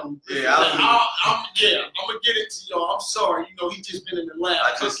on film. Yeah, I'm gonna get it to y'all. I'm sorry, you know he just been in the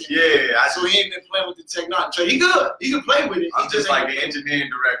lab cooking. So he ain't been playing with the technology. He good. He can play with it. I'm just like the engineering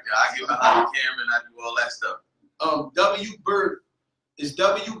director. I get behind the camera and I do all that stuff. W Bird is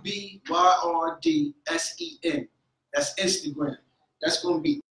WBYRDSEN. That's Instagram. That's gonna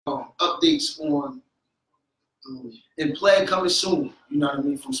be updates on and play coming soon. You know what I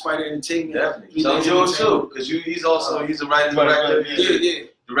mean? From Spider Entertainment. Definitely. So yours too, because he's a writer director. Yeah.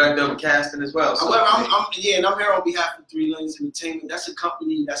 Director of casting as well. So, However, I'm here on behalf of Three Lanes Entertainment. That's a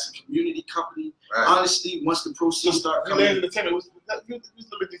company. That's a community company. right. Honestly, once the proceeds start Three coming, Lanes Entertainment. What's a little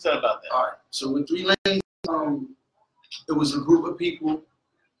bit detail about that? all right. So with Three Lanes, it was a group of people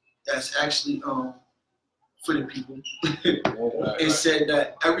that's actually for the people. It said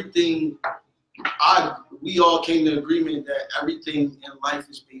that everything. We all came to agreement that everything in life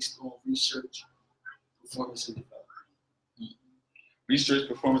is based on research, performance, and development. Research,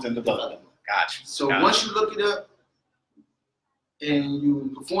 performance, and development. Gotcha. So once you look it up and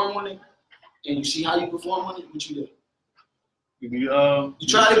you perform on it, and you see how you perform on it, what you do? You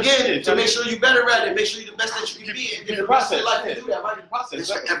try it again to make sure you're better at it, make sure you're the best that you can be. And the different process. life you do that, right?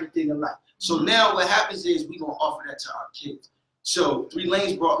 It's for everything in life. So now what happens is we're gonna offer that to our kids. So Three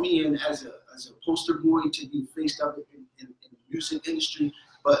Lanes brought me in as a poster boy to be faced up in the music industry,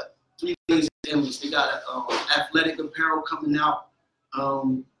 but Three Lanes is endless. They got athletic apparel coming out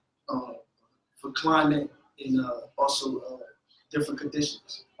for climate and also different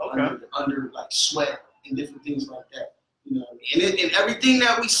conditions under like sweat and different things like that. You know what I mean? And everything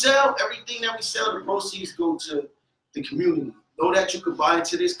that we sell, the proceeds go to the community. Know that you could buy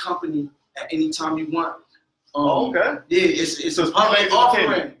into this company at any time you want. Okay. Yeah, it's a public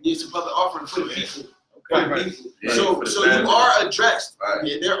offering. Yeah, it's a public offering for the people. Okay. For the people. Yeah, So you are addressed. Right.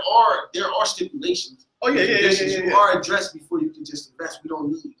 Yeah, there are stipulations. Oh yeah. You are addressed before you can just invest. We don't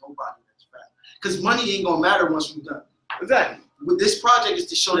need nobody that's fast. Because money ain't gonna matter once we're done. Exactly. With this project is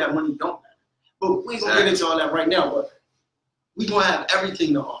to show that money don't matter. But we ain't gonna get into all that right now. But we gonna have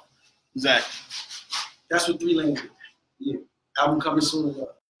everything to offer. Exactly. That's what 3 Lanes is. Yeah. Album coming soon as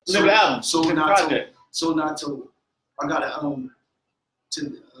well. So the album. So the not told. project. So not told. I got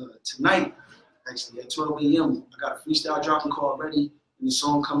tonight, actually at 12 a.m. I got a freestyle dropping call ready and the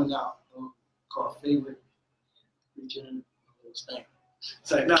song coming out called Favorite. It's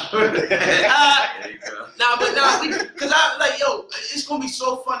like, nah. There you go. Because I'm like, yo, it's gonna be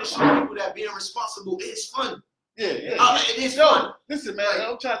so fun to show people that being responsible is fun. Yeah. It is fun. Listen, man,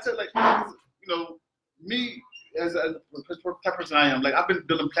 I'm trying to tell, like, me as a type of person I am, like, I've been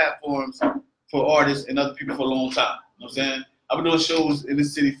building platforms for artists and other people for a long time. You know what I'm saying? I've been doing shows in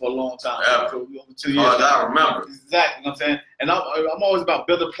this city for a long time. Yeah. For over 2 years. I remember. Exactly. You know what I'm saying? And I'm always about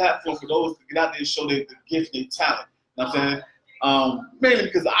building platforms for those to get out there and show their gift, their talent. You know what I'm saying? Mainly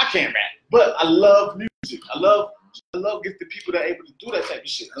because I can't rap, but I love music. I love gifted people that are able to do that type of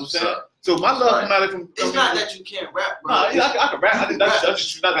shit. You know what I'm saying? So my love comes out from. It's not that you can't rap, bro. No, yeah, I can rap. I think that's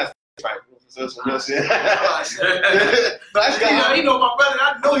just not that right. So that's some real shit. But actually, you know my brother.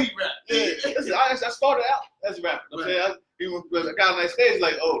 I know he rap. Yeah, listen, I started out as a rapper. You know what I'm saying? Even when I got on that stage,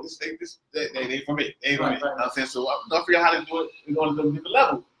 like, oh, they ain't for me. They ain't for me. You know what I'm saying? So I figure out how to do it on a different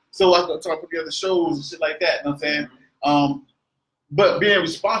level. So I started putting together shows and shit like that. You know what I'm saying? But being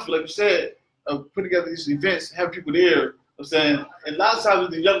responsible, like you said, putting together these events, having people there. You know what I'm saying? And a lot of times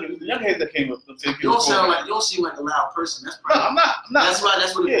with the young heads that came up. You know what I'm saying? You don't seem like a loud person. That's no, I'm not. That's what the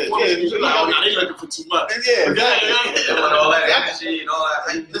performance is. Like, oh, no, they looking for too much. Yeah, exactly. With all that energy and all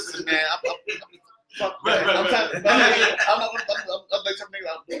that. Listen, man, I'm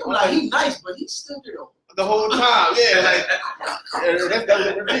like, he's nice, but he's still there. The whole time, yeah, like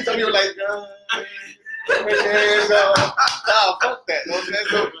that's so you're like, nah, fuck that. You know what I'm saying?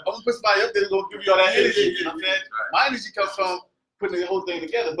 So I'm gonna put somebody up there that's gonna give you all that energy. You know what I'm saying? My energy comes from putting the whole thing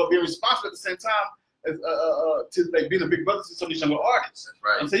together, but being responsible at the same time as to like being a big brother to some of these younger artists. That's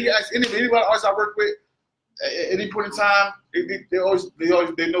right. And so you guys, any artists I work with, at any point in time, they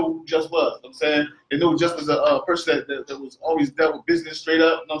know who Just was. You know what I'm saying? They know Just was a person that was always dealt with business straight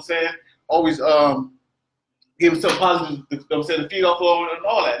up. You know what I'm saying? Always gave himself positive. You know what I'm saying? To feed off of and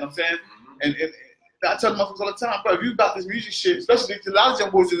all that. You know what I'm saying? And I tell motherfuckers all the time, bro, if you got this music shit, especially a lot of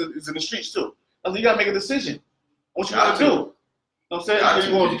young boys is in the streets too. I think you gotta make a decision. What you want to do? You know what I'm saying?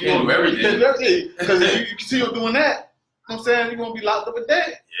 You can't do everything. Because if you continue doing that, you know what I'm saying, you're gonna be locked up and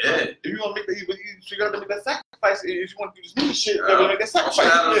dead. Yeah. If you want to make you gotta make that sacrifice. If you want to do this music shit, you gotta make that sacrifice.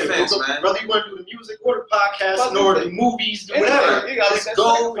 Whether you want to do the music or the podcast or the movies, do whatever. You gotta Just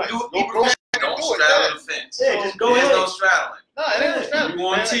go and do it. Don't straddle the fence. Yeah, just go ahead. There's no straddling. No, it ain't no straddling. You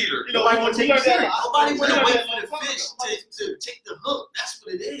want teeter. You know, Nobody wanna take you serious. Nobody want to wait for the fish to take the hook. That's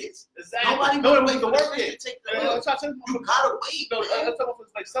what it is. Exactly. Nobody No, want to wait for the work fish it. to take the hook. You gotta wait.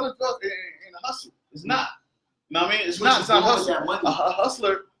 It's like selling drugs in a hustle. It's not. You know what I mean? It's not hustle. A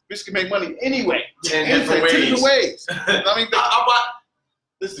hustler, bitch, can make money anyway. 10 different ways. You know what I mean?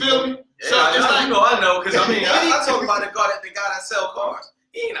 Listen, feel me? Yeah, So it's like, I know, because I talk about the guy that sell cars.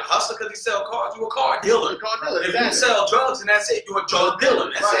 He ain't a hustler because he sell cars. You a car dealer. If you sell drugs and that's it, you're a drug dealer.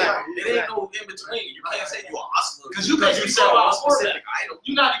 That's it. It ain't no in between. You can't say you're a hustler because you sell a specific item.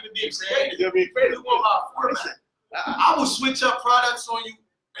 you're not even being creative. You're being creative. You want my format. I will switch up products on you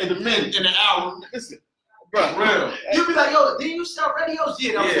in a minute, in an hour. Listen, bro, Real. You be like, yo, didn't you sell radios?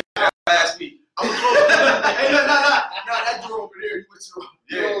 Yeah, that was Ask me. I was close. Hey, no, that door over there. You went to.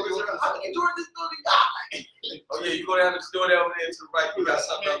 Yeah. How many doors this building got? Oh yeah, you go down the door there over there to the right. You got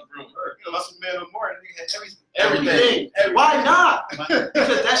something up the room. That's a man of more. Everything. Why not?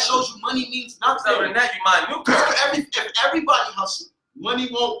 Because that shows you money means nothing. Other than that, you mind new cars. If everybody hustle, money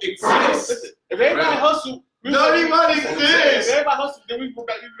won't exist. If everybody hustle, Money If exists. everybody hustle, then we go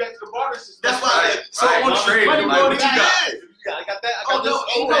back to the barter system. That's why. So Right, on trade, money like, going what you got? I got that. I Oh got no,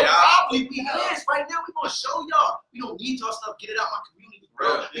 this. ain't no yeah. problem. We is right now. We gonna show y'all. We don't need y'all stuff. Get it out my community,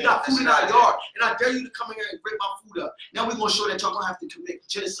 bro. We got food in our yard, and I dare you to come in here and break my food up. Now we gonna show that y'all gonna have to commit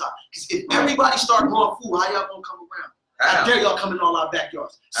genocide. Because if everybody start growing food, how y'all gonna come around? I dare y'all come in all our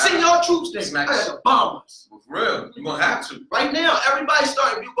backyards. Send y'all troops there. I got to bomb us. For real, you're gonna have to. Right now, everybody's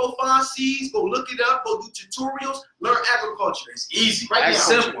starting. You go find seeds, go look it up, go do tutorials, learn agriculture. It's easy. Right now,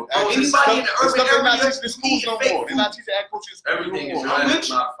 simple. Bro, anybody in the urban area, not teaching the schools no more. They're not teaching agriculture in schools. Everything is I'm genetically with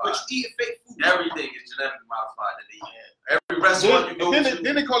you, modified. but you eating fake food. Everything is genetically modified that they eat. Every restaurant you go to.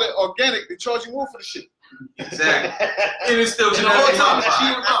 Then they call it organic. They charge you more for the shit. Exactly. And it's still And the whole genetically time,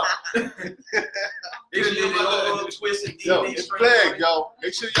 modified. They did a little twist and Yo, DNA it's straight. Plague, yo.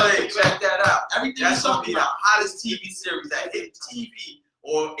 Make sure y'all Plague, check that out. Everything That's is gonna be something. the hottest TV series that hit TV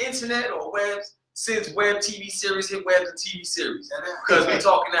or internet or webs since web TV series hit webs and TV series. Because we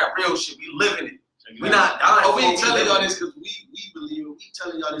talking that real shit. We living it. We not dying. Oh, we ain't for it, telling y'all living this because we believe it. We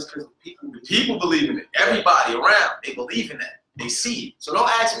telling y'all this because the people it. People believe in it. Everybody around, they believe in that. They see it. So don't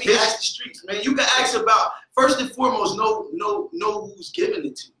ask me, ask the streets, man. You can ask about, first and foremost, know who's giving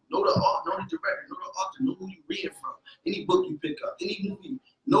it to you. Know the director, know the author, know who you reading from. Any book you pick up, any movie,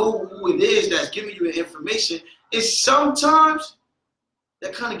 know who it is that's giving you the information. And sometimes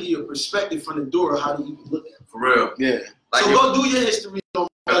that kind of give you a perspective from the door of how to even look at it. For real. Yeah. Like So go do your history on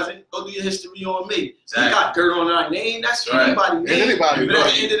my cousin. Go do your history on me. Exactly. We got dirt on our name. That's Right. anybody's name. Anybody. But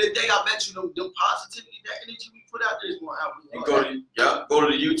at the end of the day, I bet you them positivity, that energy we put out there is going to help you. And go to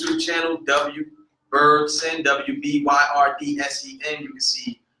the YouTube channel, W Byrdsen, WBYRDSEN. You can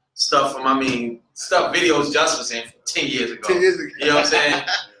see stuff from, videos just was in 10 years ago. 10 years ago. You know what I'm saying?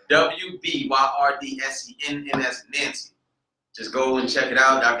 WBYRDSEN, and that's Nancy. Just go and check it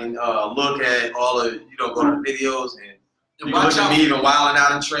out. I can look at all of, go to the videos and you can look at me even wilding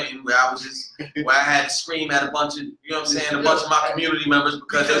out in Trenton where I had to scream at a bunch of, a bunch of my community members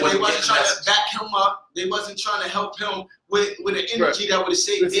because they wasn't trying to back him up. They wasn't trying to help him with an energy that would have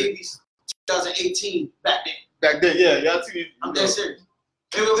saved babies 2018 back then. Back then, yeah. I'm dead serious.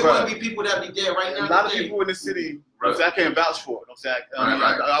 It wouldn't be people that be dead right now. A lot of people in the city, I can't vouch for it.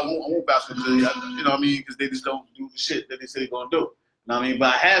 I won't vouch for it, you know what I mean? Because they just don't do the shit that they say they're going to do. You know what I mean?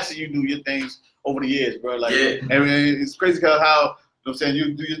 But I have seen you do your things over the years, bro. Like, it's crazy how,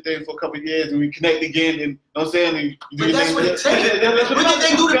 you do your thing for a couple of years and we connect again, and you know what I'm saying? And you do but that's what it takes. What did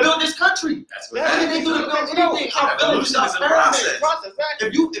they do to build this country? What did they do to build anything? Our villages, our pyramids. If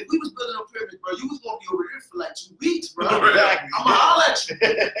we was building a pyramid, bro, you was going to be over here for like 2 weeks, bro. Exactly. I'm going to holler at you.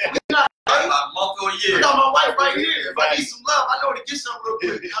 a month or a year. I got my wife right here. If I need some love, I know to get some real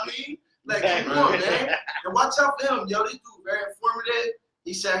quick. Like, come on, man. And watch out for him. Yo, this dude very informative.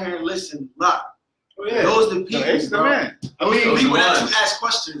 He sat here and listened a lot. Oh, yeah. Those are the people, He's the bro. man. Those are the people that you ask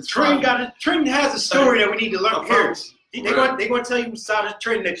questions. Trenton has a story that we need to learn here. They're going to tell you side of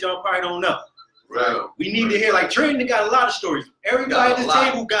Trenton that y'all probably don't know. Right. We need to hear, like, Trenton got a lot of stories. Everybody at this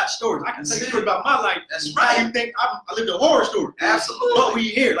table got stories. I can tell you stories about my life. That's I right. even think I lived a horror story. Absolutely. But we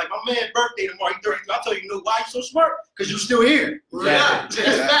here. Like, my man's birthday tomorrow, he's 32. I tell you, why you so smart? Because you still here. Yeah.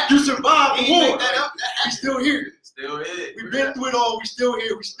 You survived the war. That You still here. Still is. We've been through it all. We still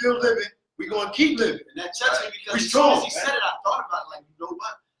here. We still living. We gonna keep living. And that touched me because We as soon as strong, he said it, I thought about it like, you know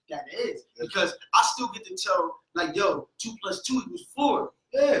what? That is. Because I still get to tell, like, yo, 2 + 2 equals 4.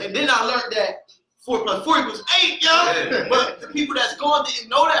 Yeah. And then I learned that 4 + 4 equals 8, yo. Yeah. But the people that's gone didn't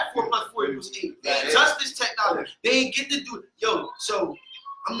know that 4 + 4 equals 8. They ain't touched this technology. They ain't get to do it. Yo, so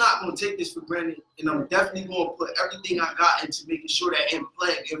I'm not going to take this for granted. And I'm definitely going to put everything I got into making sure that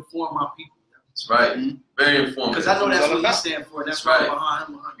inform my people. That's right. Very informative. Because I know that's what he stand for. And that's right. right behind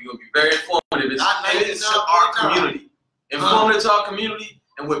him. You're going to be very informative. It's to not our now. community. Informative to our community,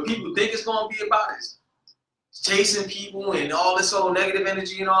 and what people think it's going to be about is chasing people and all this whole negative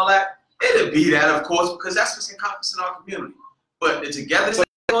energy and all that. It'll be that, of course, because that's what's encompassing our community. But the togetherness,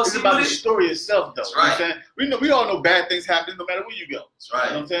 It's about the story itself, though. That's right. You know what I'm saying? We all know bad things happen no matter where you go. That's right.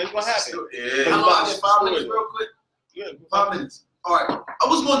 You know what I'm saying? It's going to happen. Yeah. How long? 5 minutes real quick? Yeah. 5 minutes. All right. I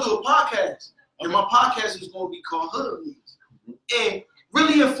was going to do a podcast, and my podcast was going to be called Hood Movies. And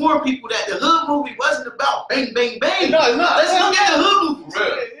really inform people that the Hood movie wasn't about bang, bang, bang. No, it's not. Let's look at the Hood movies.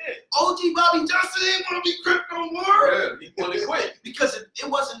 Real. OG Bobby Johnson didn't want to be Crip no more. Yeah. He wanted to quit. Because it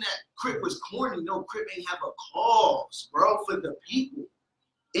wasn't that Crip was corny. No, Crip ain't have a cause, bro, for the people.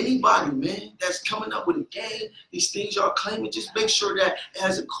 Anybody, man, that's coming up with a game, these things y'all claiming, just make sure that it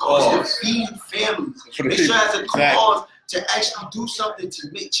has a cause to feed families. Make sure it has a cause to actually do something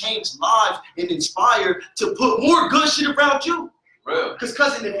to change lives and inspire to put more good shit around you. Real. Because,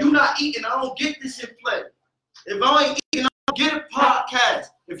 cousin, if you're not eating, I don't get this in play. If I ain't eating, I don't get a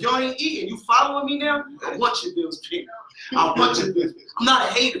podcast. If y'all ain't eating, you following me now? I want your bills paid. I want your bills. I'm not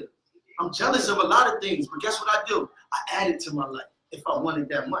a hater. I'm jealous of a lot of things, but guess what I do? I add it to my life if I wanted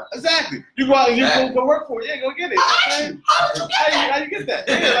that much. Exactly. You go out and you go work for it. Yeah, go get it. I asked you, how did you get that? How you get that?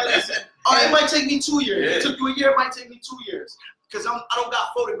 Yeah, like, listen, Oh, it might take me 2 years. Yeah. It took you a year. It might take me 2 years because I don't got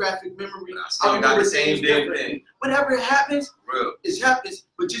photographic memory. I still got the same damn thing. Whenever it happens, Real. it happens.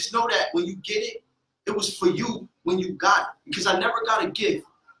 But just know that when you get it, it was for you when you got it. Because I never got a gift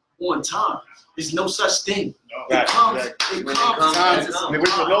on time. There's no such thing. Right, It comes. exactly. It When it comes. comes, as it it's comes. They wait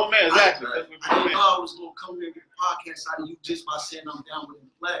for no man, exactly. Right. I didn't know I was gonna come here and get a podcast out of you just by saying I'm down with the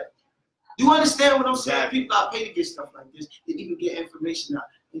flag. You understand what I'm saying? Exactly. People got paid to get stuff like this. They even get information out.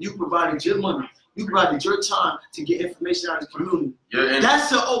 And you provided your money. You provided your time to get information out of the community. You're in. That's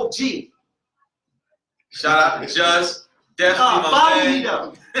the OG. Shout out to Just. Definitely, my Follow man. me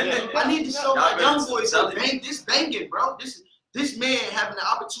though. I need to show my Y'all young better boys tell that me. this banging, bro. This man having the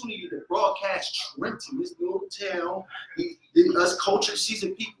opportunity to broadcast Trenton, this little town, us culture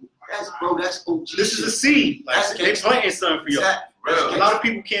seasoned people. That's OG. This is a seed. Like, That's they gangsta. planting something for y'all. Exactly. Real. A lot of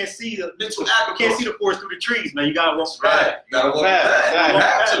people can't see the Mental can't see agriculture. the forest through the trees, man. You gotta walk That's right. You gotta walk back. You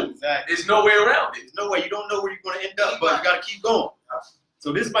have to. Exactly. There's no way around it. There's no way. You don't know where you're gonna end up, but you gotta keep going.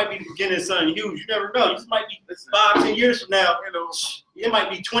 So this might be the beginning of something huge. You never know. This might be 5, 10 years from now. You know, it might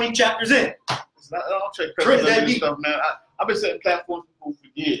be 20 chapters in. It's not, I don't take Chris, credit that for this deep. stuff, man. I've been setting platforms for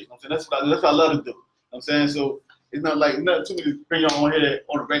years. You know what I'm saying? That's what I love to do. You know what I'm saying? So it's not like nothing too many to bring y'all on here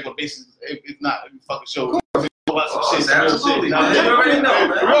on a regular basis. It's not a fucking show. About some Oh, shit, some real absolutely, shit. man. You already know,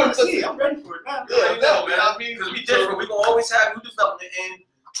 man. I'm ready for it now. Yeah, you know, man. I mean, because we different. We're gonna always have new development. And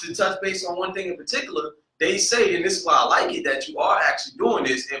to touch base on one thing in particular, they say, and this is why I like it, that you are actually doing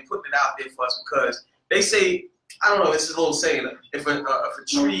this and putting it out there for us, because they say, I don't know, it's a little saying, if a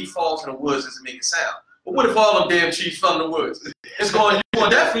tree falls in the woods, does it make a sound? But what if all them damn trees fell in the woods? It's going, you're going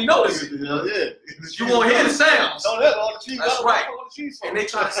to definitely notice it. Yeah. You won't hear the sounds. No, that's all the trees. That's all right. all the trees And they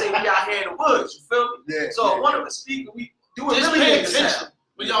try to say we out here in the woods, you feel me? Yeah. So one of us speaking, we do it Just really pay make a attention. sound.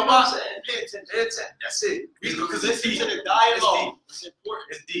 When You know y'all what I'm watch, saying? pay attention. That's it. Because it's Listen deep. to the It's dialogue. deep. It's important.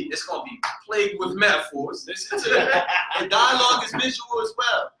 It's deep. It's gonna be plagued with metaphors. Listen to it. The dialogue is visual as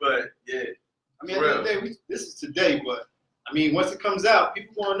well. But yeah, I mean, at the end of the day, this is today, but I mean, once it comes out,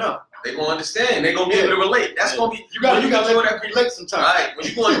 people want to know. they gonna understand. They gonna be able to relate. That's gonna be You got to draw let people relate sometimes. Right. When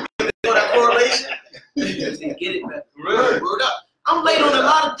you going to draw that correlation, They get it, man. real. Word up. I'm late on a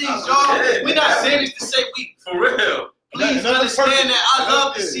lot of things, y'all. Yeah. We're not saying this to say we. For real. Please Nothing's understand perfect. that I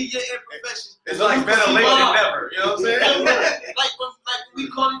love to Nothing. see your imperfections. It's like better late than never. You know what I'm saying? Like when we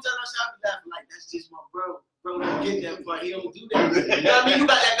call each other, I be laughing like that's just my bro. Bro don't get that, but he don't do that. You know what I mean? You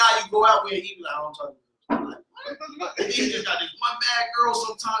got that guy you go out with, he be like, I don't talk to you. Like, he just got this one bad girl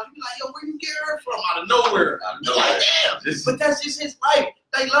sometimes. You be like, yo, where you get her from? Out of nowhere. I You're know like, that. damn. But that's just his life.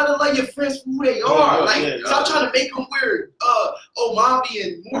 Like, let your friends for who they are. Like, yeah, stop trying to make them wear Omami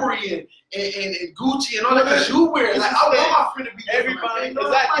and Muri and Gucci and all that because you wear it. Like, I want my friend to be different. Everybody, Like,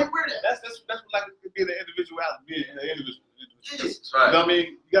 exactly. like, wear that. That's what like to be the individuality, being an individual. Yes. That's right. You know what I mean?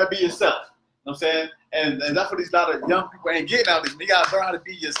 You gotta be yourself. You know what I'm saying? And that's what these lot of young people ain't getting out of this. You gotta learn how to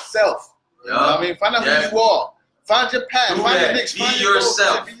be yourself. You know what I mean? Find out Yeah. who you are. Find your path. Do Find that. your niche. Be Find your goals.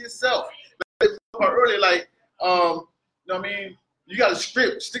 yourself. Be yourself. Like we talked about earlier, like, you know what I mean? You got a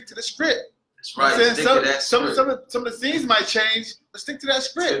script. Stick to the script. That's You know what right. I'm Stick saying? to that Some script. of the scenes might change, but stick to that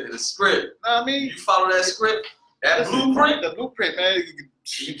script. Stick to the script. You know what I mean? You follow that script, that Listen, blueprint. The blueprint, man.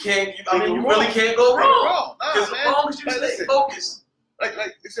 You can't. I mean, You you really wrong. can't go wrong. Nah, Because man. as long as you Like, stay listen. focused. Like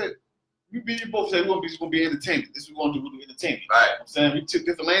they said, you both said we're gonna be entertainment. This is what we're gonna do entertainment. Right. You know what I'm saying? We took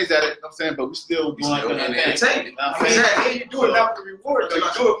different lanes at it, you know what I'm saying, but we still You doing like still that. in thing. entertainment. You know what I'm saying? Exactly. And you do it not for the reward, though. You do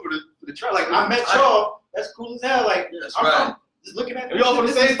it for the trial. Like, I met y'all. That's cool as hell. Like, That's I'm right. just looking at We all from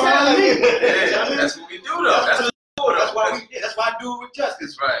the same inspiring time. me. Yeah, that's what we do though. That's That's why we did. That's why I do it with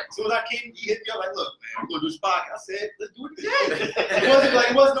Justice. That's right. As soon as I came, he hit me up like, "Look, man, we're gonna do this podcast." I said, "Let's do it today."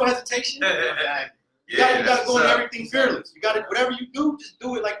 It wasn't no hesitation. You gotta go into everything fearless. You gotta whatever you do, just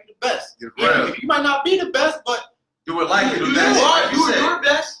do it like you're the best. You're right. You might not be the best, but Do it like You it. That's are. what You said. are your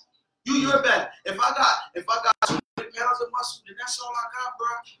best. You your best. If I got 200 pounds of muscle, then that's all I got,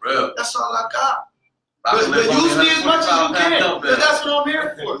 bro. Real. That's all I got. I But can lift only use me as much as you 145 can, pound because dumbbell. that's what I'm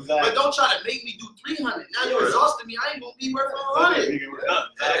here for. Exactly. But don't try to make me do 300. Now you're Real. exhausting me. I ain't gonna be worth 100.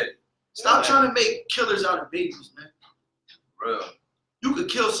 Yeah. Stop trying to make killers out of babies, man. Real. You could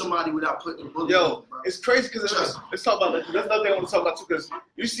kill somebody without putting a bullet in Yo, them, bro. it's crazy because let's talk about that. That's another thing I want to talk about too. Because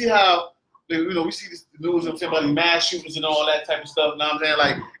you see how we see this news. You know what I'm saying, about the mass shootings and all that type of stuff. You know what I'm saying?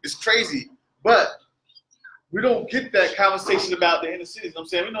 Like, it's crazy, but we don't get that conversation about the inner cities. You know what I'm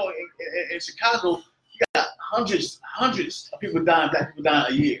saying? We know in Chicago, you got hundreds of people dying, black people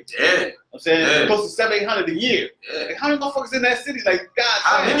dying a year. Yeah. You know what I'm saying? Yeah. Close to 700-800 a year. Yeah. Like, how many motherfuckers in that city? Like, God,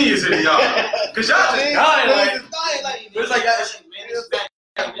 How many is it in y'all? Because y'all just dying like. dying like. It's like man, it's bad.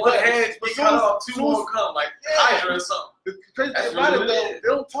 One head be cut off, two more come, like Hydra or something. The crazy thing about it, though, they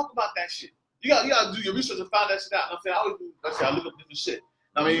don't talk about that shit. You gotta do your research and find that shit out. I'm saying, I always do. I look up different shit.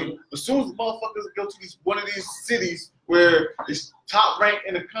 I mean, as soon as the motherfuckers go to one of these cities where it's top ranked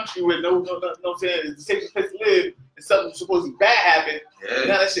in the country, where no, I'm saying, it's the safest place to live, and something supposedly bad happened,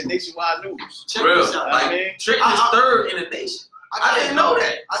 now that shit nationwide news. Real, like Trenton is third in the nation. I didn't know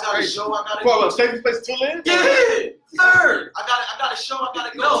that. I got a show. I gotta go. Safest place to live? Yeah, third. I got a show. I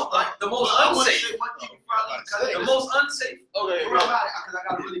gotta go. No, like the most unsafe. The most unsafe. Okay. Because I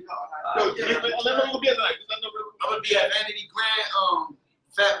got to really call. Let me know be at tonight. I'm gonna be at Vanity Grand.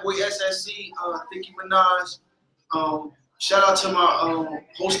 Fat Boy SSC. Nicki Minaj. Shout out to my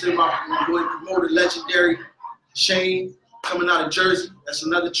hosting my boy promoter, legendary Shane, coming out of Jersey. That's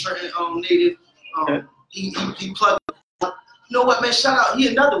another Trenton native. He plugged. You know what, man? Shout out. He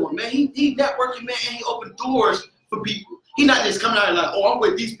another one, man. He networking, man, and he opened doors for people. He not just coming out and like, oh, I'm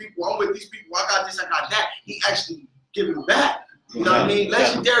with these people. I got this. I got that. He actually giving back. You know what I mean?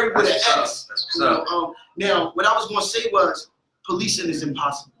 Legendary with an X. Now, what I was gonna say was, policing is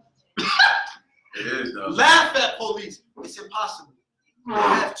impossible. It is though. Laugh at police. It's impossible. They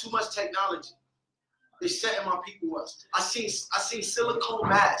have too much technology. They setting my people up. I seen silicone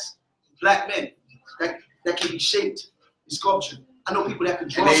masks, black men that can be shaped. Sculpture. I know people that can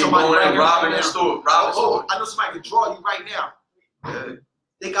draw somebody right now. I know somebody can draw you right now. Yeah.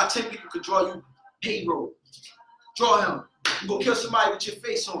 They got 10 people can draw you payroll. Draw him. You go kill somebody with your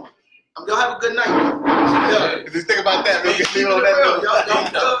face on. Y'all have a good night. Yeah. Just think about that. Man. Keep it real. Y'all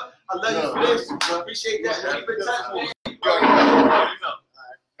good. I love you for this. I appreciate that. Keep in touch with me.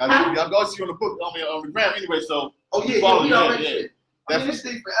 I'm going to see you on the book, on the gram anyway, so. Oh, yeah, we already did. I mean, this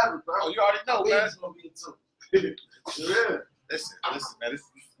thing forever, bro. Oh, you already know, man. It's going to be in too. Yeah. Listen, man, this is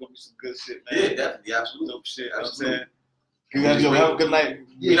gonna be some good shit, man. Yeah, definitely, absolutely. Dope shit. You know what I'm saying? Have a good night.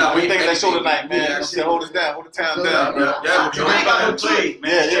 You know, we think that show tonight, man. Hold us down, hold the town down, bro. Yeah, you ain't got no play,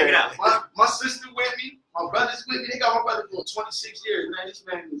 man. Check it out. My sister with me, my brother's with me. They got my brother for 26 years, man. This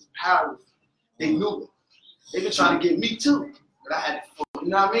man is powerful. They knew it. They been trying to get me too, but I had it. You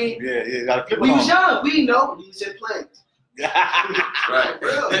know what I mean? Yeah. Gotta flip it. We was young. We know. We said play. Right.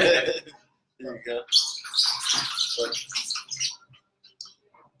 Real. There you go.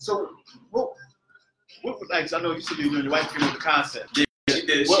 So, what was like? I know you said you and your wife came up with the concept. Yeah, she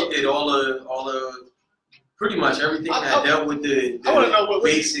did all the pretty much everything that dealt with the I want to know what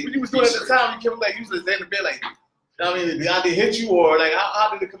basic. When you was doing it at the time, you kept like you was laying in bed like, I mean, did the idea hit you or like how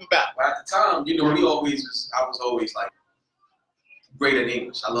did it come about? Well, at the time, you know, I was always like great at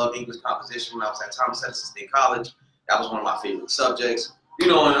English. I love English composition. When I was at Thomas Edison State College, that was one of my favorite subjects. You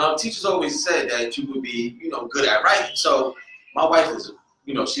know, and teachers always said that you would be, you know, good at writing. So my wife is,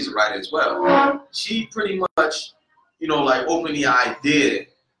 you know, she's a writer as well. She pretty much, you know, like opened the idea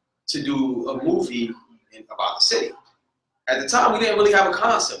to do a movie about the city. At the time, we didn't really have a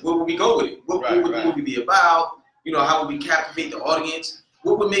concept. Where would we go with it? What would the movie be about? You know, how would we captivate the audience?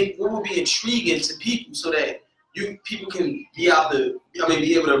 What would be intriguing to people so that people can be able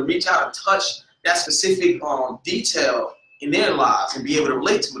to reach out and touch that specific detail in their lives and be able to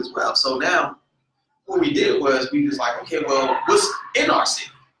relate to it as well. So now, what we did was we was like, okay, well, what's in our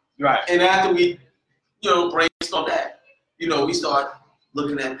city? Right. And after we, you know, brainstormed that, you know, we start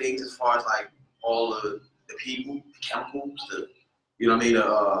looking at things as far as like all of the people, the chemicals, you know what I mean,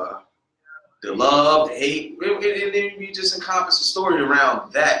 the love, the hate, and then we just encompass a story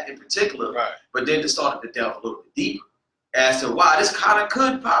around that in particular. Right. But then just started to delve a little bit deeper as to why this kind of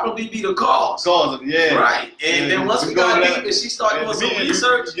could probably be the cause. Yeah. Right. And then once we got deep and she started doing some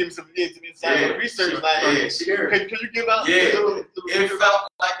research. Give me some insight research. Can you give out? It felt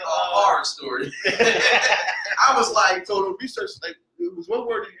like a horror story. I was like, so the research, like, it was one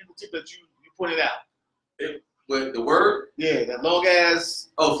word in particular that you pointed out. What the word? Yeah, that long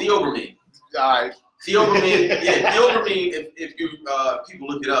ass. Oh, theobromine. All right. Theobromine. Yeah, theobromine. If you people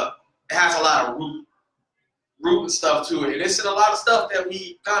look it up, it has a lot of root and stuff to it, and it's in a lot of stuff that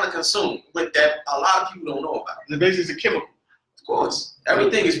we kind of consume, but that a lot of people don't know about. The basis is a chemical. Of course,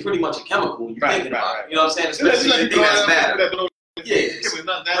 everything is pretty much a chemical when you're thinking about it. You know what I'm saying? Especially the thing that's matter.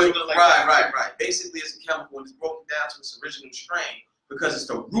 Right. Basically, it's a chemical, and it's broken down to its original strain because it's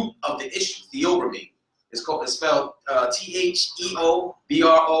the root of the issue. Theobromine. It's spelled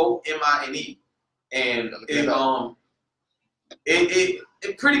THEOBROMINE, and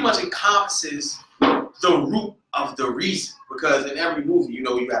it pretty much encompasses the root of the reason, because in every movie, you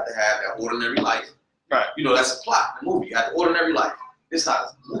know, you have to have that ordinary life. Right. You know, that's a plot in the movie. You have the ordinary life. This is not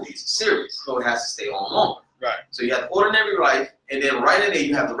a movie, it's a series, so it has to stay on longer. Right. So you have the ordinary life, and then right in there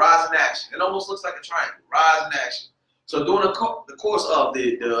you have the rise in action. It almost looks like a triangle. Rise in action. So during the course of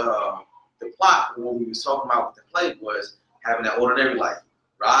the plot, what we was talking about with the play was having that ordinary life,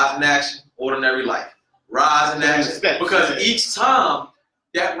 rise in action, ordinary life, rise in action. Because each time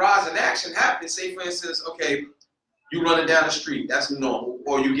that rise in action happens, say for instance, okay, you running down the street, that's normal,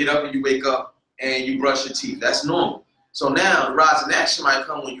 or you get up and you wake up and you brush your teeth, that's normal. So now the rise in action might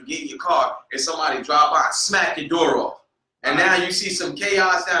come when you get in your car and somebody drive by and smack your door off. And now you see some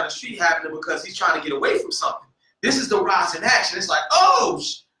chaos down the street happening because he's trying to get away from something. This is the rise in action. It's like, oh,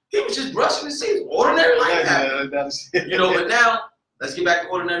 he was just brushing his teeth. Ordinary life happened. You know, but now, let's get back to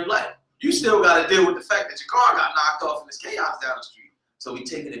ordinary life. You still got to deal with the fact that your car got knocked off and there's chaos down the street. So we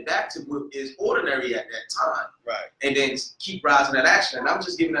taking it back to what is ordinary at that time. Right. And then keep rising that action. And I'm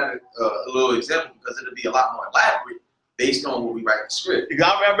just giving that a little example because it'll be a lot more elaborate based on what we write in the script.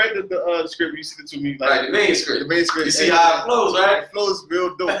 I read the script, you sent it to me. Like, right, the main script. The main script. You see how it flows, right? It flows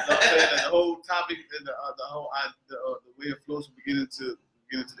real dope. You know what I'm saying? The whole topic and the way it flows from beginning to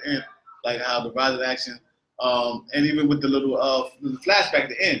the end. Like how the rise of action, and even with the little flashback at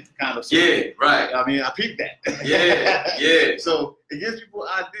the end, kind of. So, yeah, right. I mean, I peeped that. Yeah. So it gives people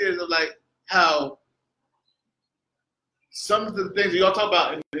ideas of like how some of the things y'all talk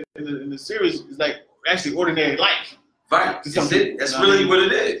about in the series is like actually ordinary life. Right. That's really what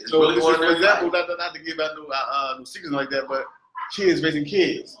it is. It's so really for example, not to give out no secrets like that, but kids raising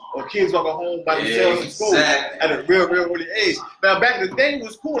kids, or kids walking home by themselves in school at a real early age. Now back in the day, it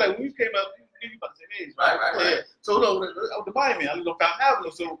was cool. Like when we came up, you about the same age, right. So the Miami, I lived on Fountain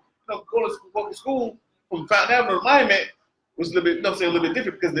Avenue, so going to school from Fountain Avenue to Miami was a little bit, a little bit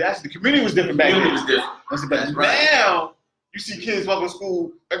different because the community was different back then. That's right. Now you see kids walking to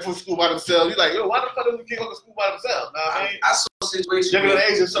school, back from school by themselves. You're like, yo, why the fuck do kids walk to school by themselves? Know what I mean? I saw a situation. Younger than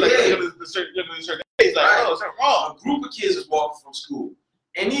age, so like younger than a certain age, like, oh, something wrong. A group of kids was walking from school,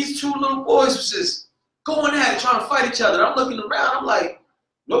 and these two little boys was just going at it, trying to fight each other. I'm looking around, I'm like,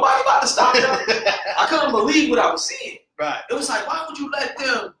 nobody about to stop them. I couldn't believe what I was seeing. Right. It was like, why would you let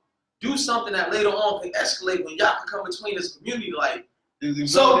them do something that later on can escalate when y'all can come between this community? Like,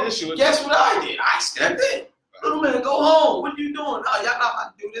 so guess what I did? I stepped in. Little man, go home. What are you doing? No, y'all not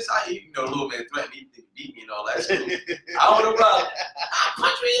about to do this. Little man threatened me to beat me and all that. So I would have I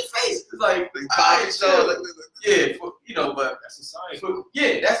punch you in your face. It's like, but that's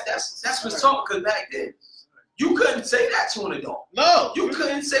society. That's what's talking. Because back then, you couldn't say that to an adult. No, you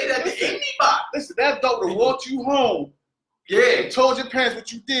couldn't say that to anybody. Listen, that adult would have walked you home. Yeah, told your parents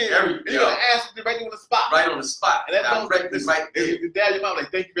what you did. And you're gonna ask them right there on the spot. Right on the spot. And that's right. Your dad, your mom, like,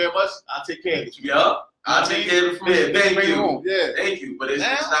 thank you very much. I'll take care of it. Yeah. I'll take care of it from here. Thank you. Yeah. Thank you. But it's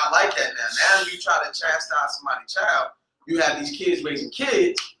not like that now. Now you try to chastise somebody's child. You have these kids raising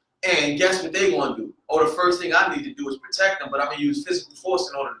kids, and guess what they want to do? Oh, the first thing I need to do is protect them, but I'm going to use physical force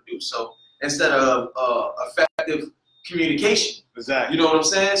in order to do so instead of effective communication. Exactly. You know what I'm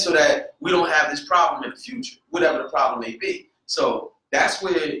saying? So that we don't have this problem in the future, whatever the problem may be. So that's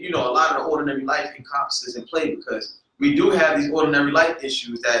where, a lot of the ordinary life encompasses in play, because we do have these ordinary life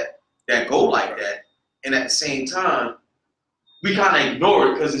issues that go like that. And at the same time, we kind of ignore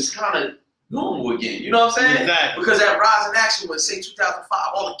it because it's kind of normal again. You know what I'm saying? Exactly. Because that rise in action was, say, 2005,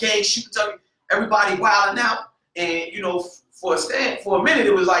 all the gang shootings, everybody wilding out. And, for a minute,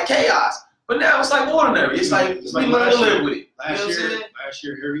 it was like chaos. But now it's like ordinary. It's like we learn to live with it. Last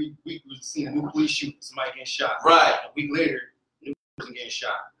year, every week we was seeing a new police shooting, somebody getting shot. Right. A week later, a new person getting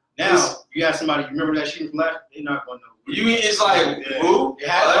shot. Now, you got somebody, you remember that shooting from last? They're not going to know. It's like, who?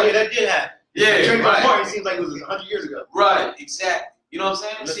 That did happen. Yeah, right. It seems like it was 100 years ago. Right, exactly. You know what I'm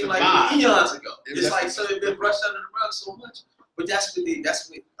saying? It seemed like eons ago. It's like so it's been brushed under the rug so much. But that's what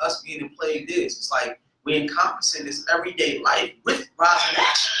us being in play is. It's like we're encompassing this everyday life with rising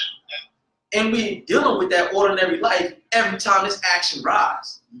action. And we dealing with that ordinary life every time this action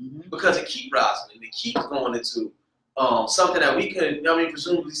rises. Mm-hmm. Because it keeps rising and it keeps going into something that we could,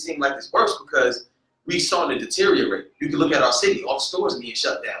 presumably seem like it's worse because we starting to deteriorate. You can look at our city, all stores being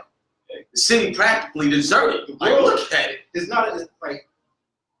shut down. The city practically deserted. Like, look at it. It's like,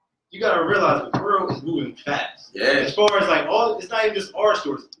 you gotta realize the world is moving fast. Yeah. As far as it's not even just our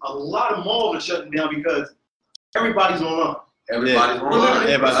stores. A lot of malls are shutting down because everybody's online. Everybody's online.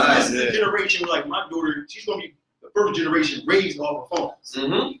 This is the generation, like my daughter, she's gonna be the first generation raised off of phones.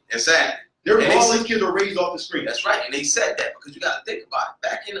 Mm-hmm. Exactly. All these kids are raised off the screen. That's right. And they said that because you gotta think about it.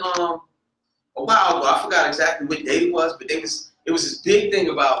 Back in a while ago, I forgot exactly what date it was, but it was this big thing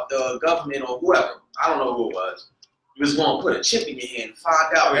about the government or whoever, I don't know who it was going to put a chip in your hand and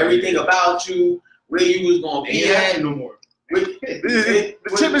find out everything about you, where you was going to be at. No more. The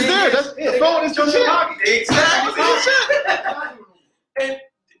chip is there. The phone is your chip. Exactly. It's your chip. And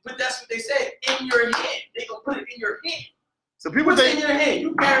but that's what they said, in your hand. They gonna put it in your hand. So people Put it think in your hand.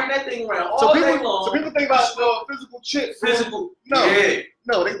 You carrying that thing around all day long. So people think about physical chip. Physical. No. Yeah.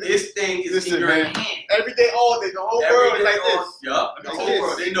 No, This thing is listen, in your man. hand. Every day, all day, the whole Every world is day like on- this. Yup. The Like whole this.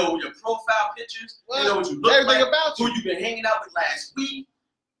 world. They know your profile pictures. Well, they know what you look everything like. about you. Who you been hanging out with last week.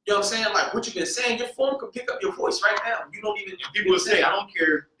 You know what I'm saying? Like what you been saying. Your phone can pick up your voice right now. You don't even. People will say, I don't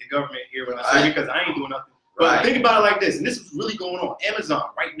care the government here when I say Right. because I ain't doing nothing. But Right. think about it like this, and this is really going on. Amazon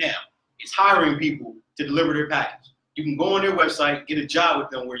right now is hiring people to deliver their package. You can go on their website, get a job with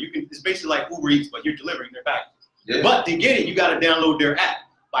them where you can, it's basically like Uber Eats, but you're delivering their package. Yeah. But to get it, you got to download their app.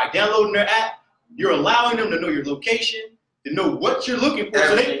 By downloading their app, you're allowing them to know your location, to know what you're looking for,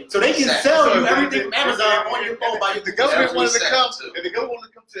 so they can Exactly. sell So you if everything the- from Amazon on your phone. By If the government Every wanted to second, come, too. if the government wanted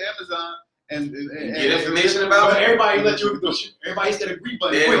to come to Amazon and Get information about But it. everybody let you do shit. Everybody said agree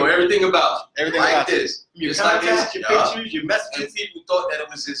button. They quick. know everything about you. everything Like about it. this. Your Just like contacts, this. your Yeah. pictures, your messages. And people thought that it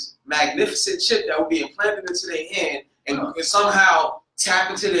was this magnificent chip that would be implanted into their hand and somehow tap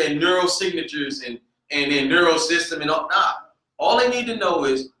into their neural signatures and their neural system and all. Nah. All they need to know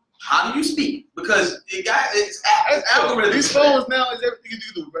is how do you speak? Because it's algorithms. These phones now is everything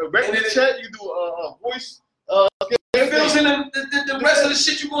you do. Regular And then- chat, you do voice. It fills in the rest of the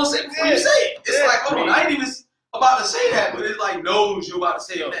shit you're gonna say before you Yeah. say it. It's Yeah. like, hold on, I ain't even about to say that, but it like knows you're about to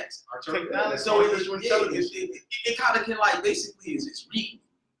say it next. Technology. So artificial intelligence. it kind of can like basically is reading.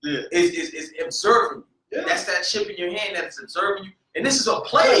 Yeah. Is observing. Yeah. That's that chip in your hand that's observing you. And this is a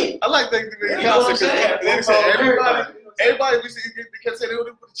play. I like that. You know what I'm saying? They said everybody, we said they kept saying they would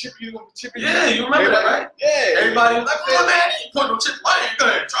put the chip in you, gonna put the chip in you. Yeah, you remember that, right? Yeah. Everybody was like, oh man, you put no chip in my hand, go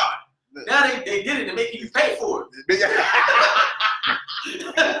ahead, try it. Now they did it and making you pay for it.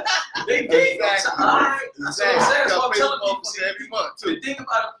 They did. Exactly. All right. That's what I'm saying. That's what I'm telling people. See, every month too. The thing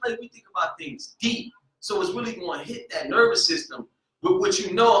about a play, we think about things deep. So it's really going to hit that nervous system with what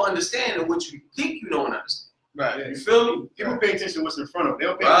you know and understand and what you think you know and understand. Right. You feel me? People pay attention to what's in front of them. They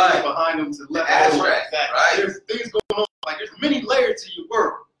don't pay Right. attention behind them to the left. That's or right. back. Right. There's things going on. Like there's many layers to your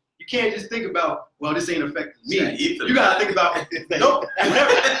work. You can't just think about, well, this ain't affecting me. You gotta think about, nope.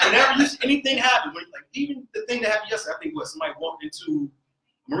 Whenever anything happens, like even the thing that happened yesterday, I think somebody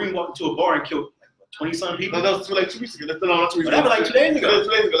Marine walked into a bar and killed like 20-some people. No, that was like 2 weeks ago. That's not 2 weeks ago. That was like 2 days ago. That was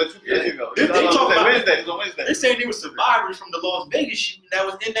 2 days ago. Like 2 days ago. They talk about Wednesday. It was on Wednesday. They saying they were survivors from the Las Vegas shooting that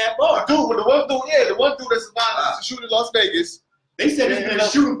was in that bar. The one dude that survived the shooting in Las Vegas. They said there's been a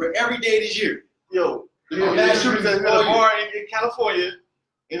shooting for every day this year. Yo, the Yeah, mass yeah, shooters at a yeah. bar in California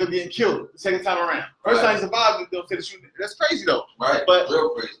ended up getting killed the second time around. First time he survived, they'll say the shooting. That's crazy though. Right. But- real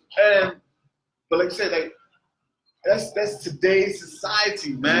crazy. But like I said, like that's today's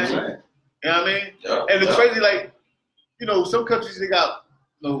society, man. Right. You know what I mean? Yeah. And it's yeah. crazy, like, you know, some countries they got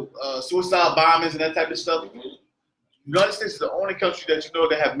suicide bombings and that type of stuff. United States is the only country that you know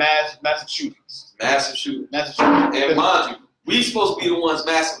that have massive shootings. Massive shooting. Massive shootings. And mind you, we supposed to be the ones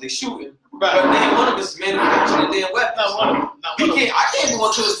massively shooting, but then one of us is manufacturing a damn weapon. Not one of them. Not We one of them. I can't go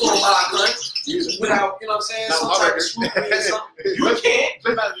into the store and buy a gun without, you know what I'm saying, Not some one type of of them. scrutiny or something. You can't,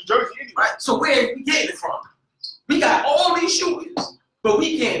 Play out of New Jersey anyway. right? So where are we getting it from? We got all these shootings, but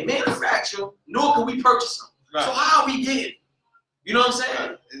we can't manufacture, nor can we purchase them. Right. So how are we getting it? You know what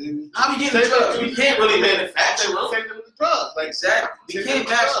I'm saying? How we getting the Same drugs? thing- We can't really manufacture them. Same thing with the drugs. Like, Exactly. We Same can't thing with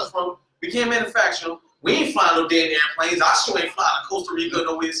manufacture from. We can't manufacture them. We ain't flying no dead airplanes. I sure ain't flying to Costa Rica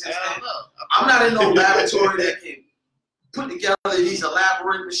nowhere since I then. don't know. I'm not in no laboratory that can put together these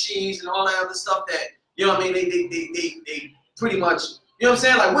elaborate machines and all that other stuff that, you know what I mean, they pretty much, you know what I'm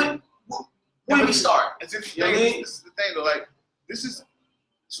saying? Like, when do we start? It's just You know what I mean? this is the thing though. Like, this is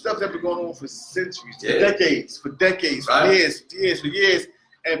stuff that's been going on for centuries, for Yeah. decades, for Right. years,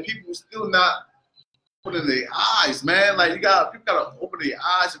 and people still not opening their eyes, man. Like, people gotta open their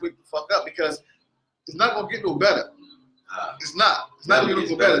eyes and wake the fuck up because it's not gonna get no better. It's not. It's not gonna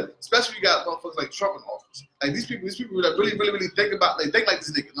get no better. Especially you got motherfuckers like Trump in office. Like these people that really think about, they think like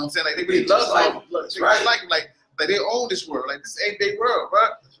this nigga. You know what I'm saying? Like they really They love just like Trump. him. They That's just right. like him. Like they own this world. Like this ain't their world, bro.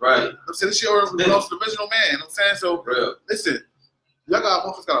 Right. I'm saying this shit belongs to the original man. You know what I'm saying? So Real. listen, y'all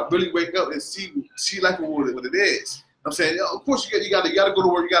motherfuckers gotta really wake up and see life for what it is. I'm saying, of course you gotta go to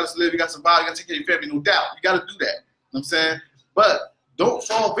work, you gotta live, you gotta survive, you gotta take care of your family, no doubt. You gotta do that. You know what I'm saying? But don't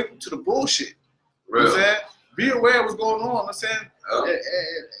fall victim to the bullshit. You know Real. what I'm saying? Be aware of what's going on. You know what I'm saying? Oh. And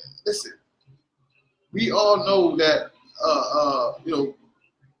listen, we all know that you know,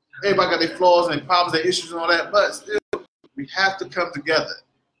 everybody got their flaws and their problems, their issues and all that, but still we have to come together.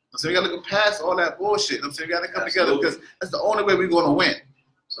 So we gotta look past all that bullshit. You know what I'm saying? We gotta come together because that's the only way we're gonna win.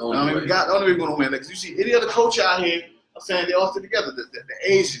 So I mean, the only way we're gonna win. Like, 'cause you see any other coach out here, I'm saying they all sit together. The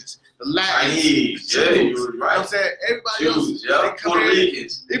Asians, the Latins, Chinese, the Jews. yeah, you're right. You know what I'm saying? Everybody else, Jews, yeah, they come Puerto in.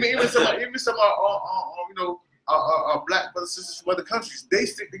 Ricans. Even some you know, our black brothers and sisters from other countries, they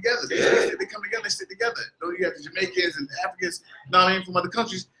stick together. They come together, they stick together. You know, you have the Jamaicans and the Africans, you know what I mean, from other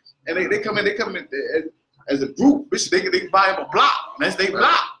countries, and they come in as a group. Bitch, they buy up a block. That's their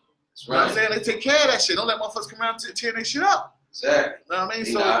block. That's You know what I'm saying? They take care of that shit. Don't let motherfuckers come around tearing their shit up. Exactly. You know what I mean?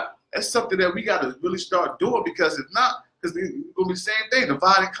 So that's something that we got to really start doing, because if not, because it's going to be the same thing,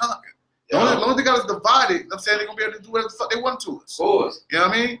 divide and conquer. The only thing got us divided, you know what I'm saying, they're going to be able to do whatever the fuck they want to us. Of course. You know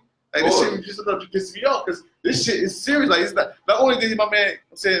what I mean? Like, this shit just enough to piss me off, because this shit is serious. Like, it's not only did my man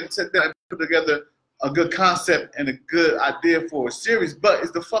sat down and put together a good concept and a good idea for a series, but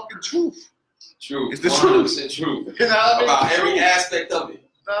it's the fucking truth. True. It's the truth. Truth. You know what I mean? About every aspect of it.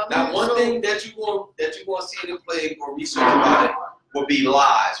 Now, one thing that you going to see in the play or research about it will be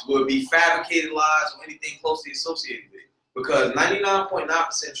lies, will be fabricated lies or anything closely associated with it. Because 99.9%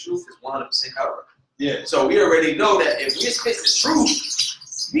 truth is 100% error. Yeah. So we already know that if we spit the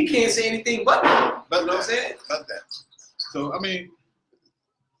truth, we can't say anything but that. You know what I'm saying? About that. So, I mean,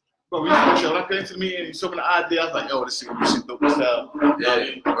 but when I came to the meeting and so many ideas, I was like, yo, this shit gonna be shit dope as hell. Yeah.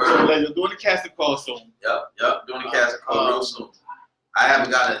 So, like, you're doing the casting call soon. Yep. Doing the casting call real soon. I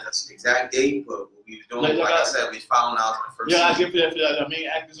haven't got an exact date, but we were doing, like I said, we found out in the first season. Yeah, I get for that. I mean,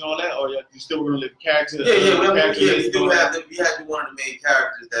 actors and all that, or you still gonna live characters? We do have to be one of the main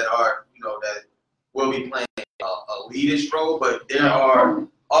characters that are, you know, that will be playing a leadish role, but there are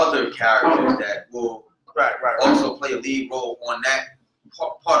other characters that will also play a lead role on that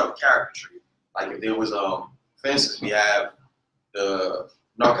part of character. Like if there was, for instance, we have the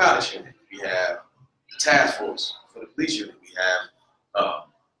narcotics unit, we have the task force for the police unit, we have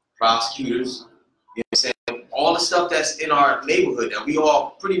prosecutors, you know what I'm saying? All the stuff that's in our neighborhood that we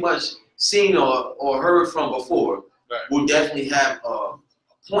all pretty much seen or heard from before will definitely have a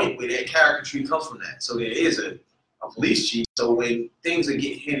point where their character tree comes from that. So there is a police chief. So when things are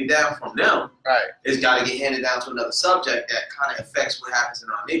getting handed down from them, it's got to get handed down to another subject that kind of affects what happens in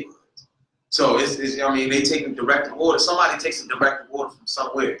our neighborhoods. So I mean, they take a directive order. Somebody takes a directive order from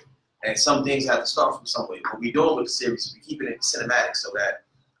somewhere. And some things have to start from somewhere. What we do with the series, we keep it in cinematic so that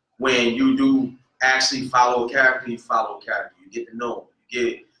when you do actually follow a character, you follow a character. You get to know them. You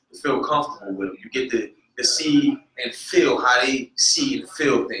get to feel comfortable with them. You get to see and feel how they see and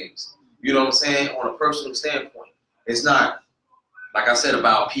feel things. You know what I'm saying? On a personal standpoint. It's not, like I said,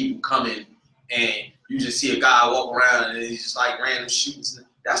 about people coming and you just see a guy walk around and he's just like random shoots.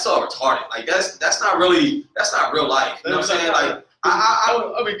 That's all retarded. Like that's not real life. You know what I'm saying? Like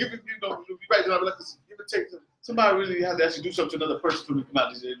I mean, give it, you know, you're right. Give it take. Somebody really has to actually do something to another person to come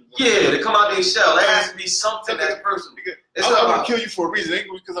out. They come out their shell. There has to be something that's personal. I'm gonna kill you for a reason,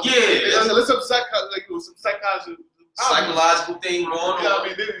 because let's have some psychological thing going on. You know what I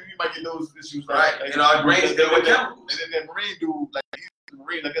mean? Then you might get those issues, right? And our brains deal with chemicals. And then that Marine dude, like he's a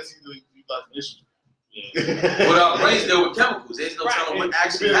Marine, I guess he's got some issues. But our brains deal with chemicals. There's no telling what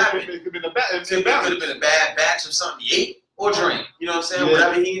actually happened. It could have been a bad batch of something he ate or drank. You know what I'm saying? Yeah.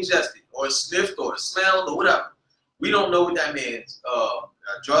 Whatever he ingested, or sniffed, or smelled, or whatever. We don't know what that man's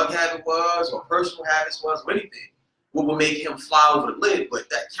drug habit was, or personal habits was, or anything. What will make him fly over the lid? But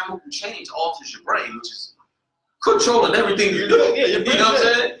that chemical change alters your brain, which is controlling everything you do. You know what I'm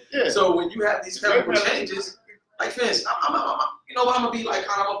saying? Yeah. So when you have these chemical changes, like for instance, you know what I'm gonna be like?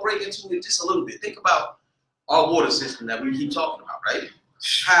 I'm gonna break into it just a little bit. Think about our water system that we keep talking about, right?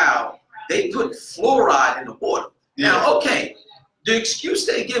 How they put fluoride in the water. Yeah. Now, okay, the excuse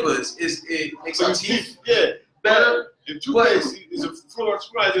they give us is it makes our teeth better. In toothpaste, is a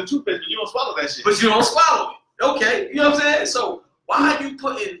fluoride in toothpaste, but you don't swallow that shit. But you don't swallow it. Okay, you know what I'm saying? So why are you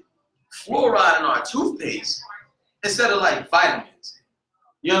putting fluoride in our toothpaste instead of like vitamins?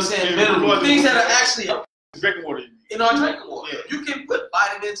 You know what I'm saying? Minerals, things that are actually drinking water. In our drinking water. Yeah. You can put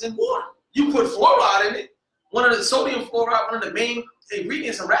vitamins in water. You put fluoride in it. One of the sodium fluoride, one of the main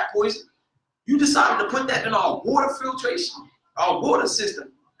ingredients in rat poison. You decided to put that in our water filtration, our water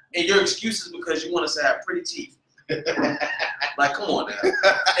system, and your excuse is because you want us to have pretty teeth. Like, come on now.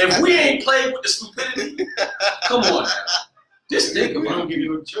 If we ain't played with the stupidity, come on now. Just think about it. We don't give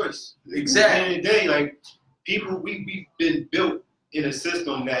you a choice. Exactly. At the end of the day, like, people, we've been built in a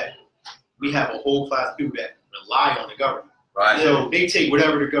system that we have a whole class of people that rely on the government. Right. So they take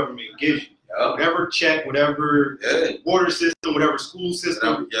whatever the government gives you. Yep. Whatever check, whatever water system, whatever school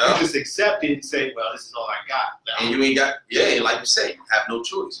system, you just accept it and say, well, this is all I got. And you ain't got, like you say, you have no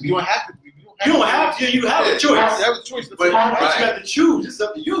choice. You don't have to. You don't have to. You have a choice. You have a choice. But you have to choose. It's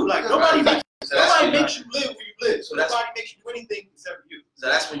up to you. Like, nobody makes you live where you live. So nobody makes you do anything except for you. So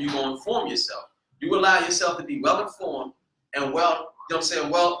that's when you go inform yourself. You allow yourself to be well informed and well know what I'm saying,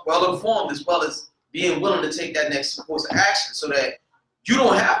 well informed, as well as being willing to take that next course of action, so that you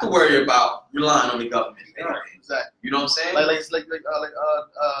don't have to worry about relying on the government. Exactly. You know what I'm saying? Like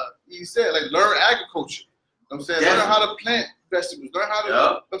he said, like learn agriculture. You know what I'm saying? Learn how to plant vegetables. Learn how to, you know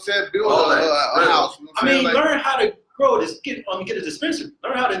what I'm saying, build a house. You know what I'm saying? learn how to grow this. Get a dispensary.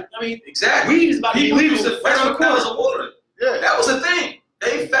 Learn how to. Exactly. Weed is about to be illegal. Used to fetch for quarters of water. Yeah. That was the thing.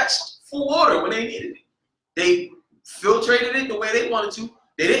 They fetched full water when they needed it. They filtrated it the way they wanted to.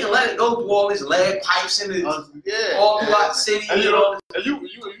 They didn't let it go through all these lead pipes and all throughout the city. And you know, you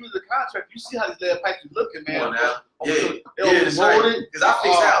as a contractor, you see how these lead pipes are looking, man. Come on now. That's right. Because I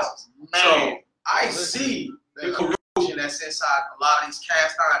fix houses. Man. So I see the corrosion that's inside a lot of these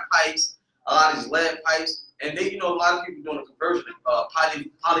cast iron pipes, a lot of these lead pipes, and they, a lot of people doing the conversion of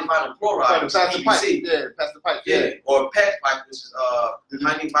polyvinyl chloride, Past the pipe. Yeah, past the pipe. Yeah, or PET pipe, which is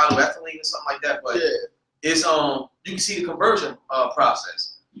polyvinyl ethylene or something like that. But it's you can see the conversion process.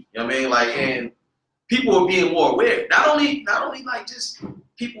 You know what I mean? Like, and people are being more aware. Not only like just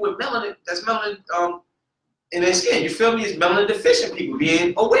people with melanin, that's melanin in their skin. You feel me? It's melanin deficient people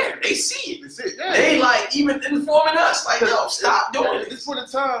being aware. They see it. Yeah. They like even informing us, like, yo, stop doing it. This point in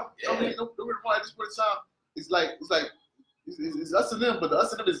time, at this point in time, it's us and them, but the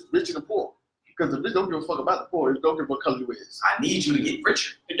us and them is rich and the poor. Because the rich don't give a fuck about the poor. They don't give a what color you is. I need you to get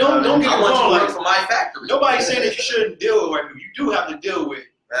richer. And don't get I me want wrong. you to work for my factory. Nobody's saying that you shouldn't deal with white people. You do have to deal with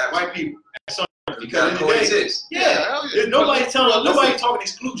white people. Because coexist. Nobody's talking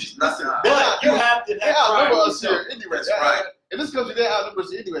exclusion. Nothing. But you have to have pride in yourself. Anyway. That's right. In this country, they outnumber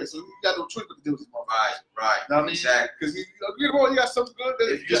us anyway, so you got no choice but to deal with this motherfucker. Right. You know what I mean? Exactly. Because you got something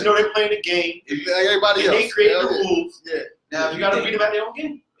good. You just know they're playing the game. Everybody else. They create the rules. Yeah. Now you got to beat them at their own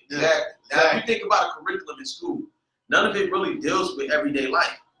game. Exactly. Now, if you think about a curriculum in school, none of it really deals with everyday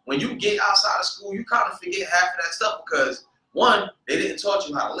life. When you get outside of school, you kind of forget half of that stuff because, one, they didn't taught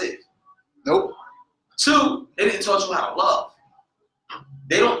you how to live. Nope. Two, they didn't taught you how to love.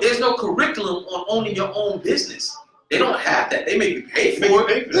 There's no curriculum on owning your own business. They don't have that. They make you pay for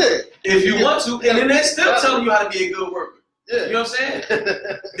it if you want to, and then they're still telling you how to be a good worker. Yeah. You know what I'm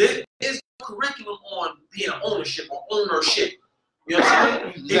saying? There's no curriculum on being ownership or ownership. You know what I'm saying?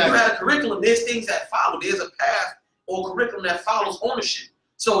 Exactly. If you had a curriculum, there's things that follow. There's a path or curriculum that follows ownership.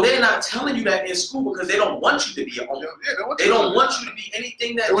 So they're not telling you that in school because they don't want you to be an owner. They don't want you to be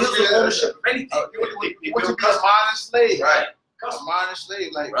anything that deals with ownership of anything. You want to be a modern slave. Right. A modern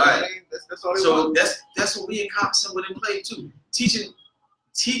slave. Like, right. I mean, that's all they so want. that's what we in Compton would in play too.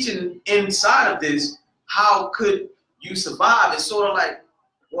 Teaching inside of this, how could you survive? It's sort of like,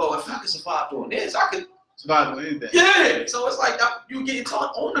 well, if I could survive doing this, I could survive doing anything. Yeah. So it's like you getting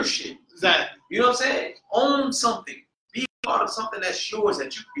taught ownership. Exactly. You know what I'm saying? Own something. Be part of something that's yours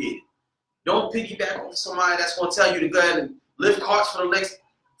that you created. Don't piggyback off somebody that's gonna tell you to go ahead and lift carts for the next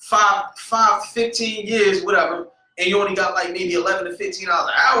 15 years, whatever, and you only got like maybe $11 to $15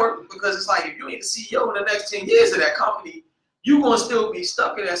 an hour, because it's like if you ain't the CEO in the next 10 years of that company, you're gonna still be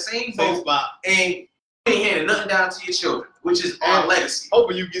stuck in that same boat and you ain't handing nothing down to your children, which is our legacy.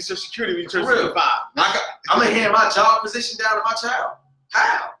 Hoping you get Social Security when you turn 65. I'm gonna hand my job position down to my child.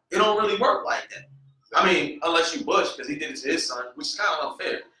 How? It don't really work like that. I mean, unless you Bush, because he did it to his son, which is kind of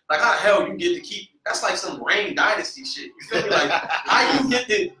unfair. Like, how the hell you get to keep? That's like some Reign dynasty shit. You feel me? Like, how you get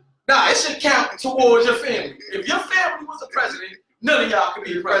to? Nah, it should count towards your family. If your family was the president, none of y'all could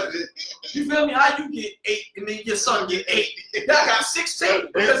be the president. You feel me? How you get 8 and then your son get 8? Y'all got 16.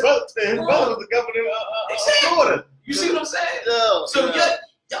 His brother was the governor of Florida. You see what I'm saying? No, so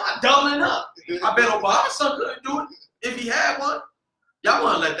y'all doubling up. I bet Obama's son couldn't do it if he had one. Y'all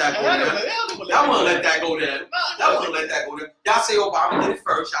want to let that go there. Y'all want to let that go there. Y'all want to let that go there. Y'all say Obama did it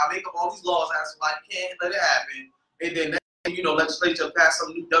first. Y'all make up all these laws as like, can't let it happen. And then, legislature pass some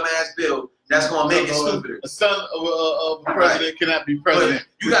new dumbass bill that's going to make it stupider. A son of a president cannot be president.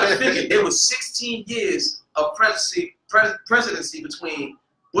 But you got to figure, there was 16 years of presidency between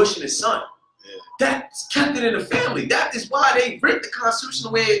Bush and his son. Yeah. That kept it in the family. That is why they ripped the Constitution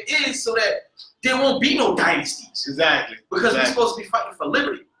the way it is, so that there won't be no dynasties. Exactly. Because we're supposed to be fighting for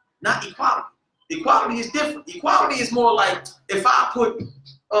liberty, not equality. Equality is different. Equality is more like if I put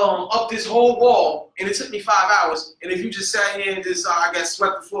up this whole wall and it took me 5 hours, and if you just sat here and just,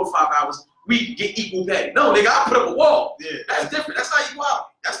 swept the floor 5 hours, we get equal pay. No, nigga, I put up a wall. Yeah. That's different. That's not equality.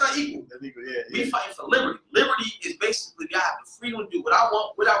 That's not equal. That's equal. Yeah, we fighting for liberty. Liberty is basically I have the freedom to do what I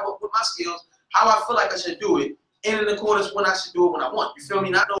want with my skills, how I feel like I should do it, and in accordance when I should do it when I want. You feel me?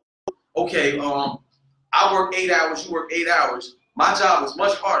 Not no, okay, I work 8 hours, you work 8 hours. My job is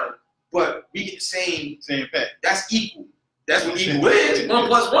much harder, but we get the same pay. That's equal. That's what equal is. 1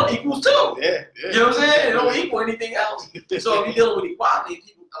 + 1 equals 2. Yeah. You know what I'm saying? It don't equal anything else. So if you're dealing with equality,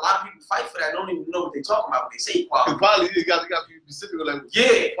 a lot of people fight for that. Don't even know what they're talking about when they say equality. Equality, you got to be specific. Like,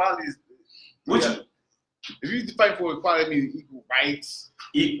 equality is. If you fight for equality, it means equal rights.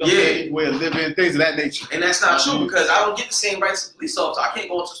 Equal way of living, things of that nature. And that's not true because I don't get the same rights as a police officer. I can't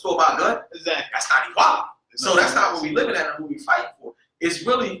go into the store buy a gun. Exactly. That's not equality. So that's not what we living at and what we fighting for. It's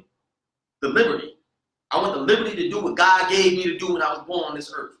really the liberty. I want the liberty to do what God gave me to do when I was born on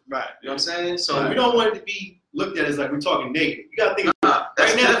this earth. Right. You know what I'm saying? So we don't want it to be looked at as like we're talking negative. You gotta think about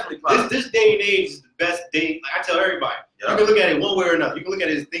right now. This day and age is the best day. Like I tell everybody, you can look at it one way or another. You can look at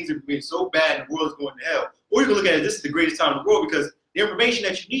it as things are being so bad and the world's going to hell, or you can look at it this is the greatest time in the world because the information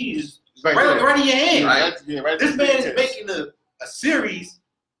that you need is right in your hand. Right. This man is making a series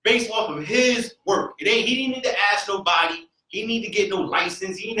based off of his work. He didn't need to ask nobody. He didn't need to get no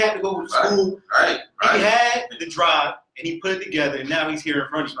license. He didn't have to go to school. Right. He had the drive, and he put it together, and now he's here in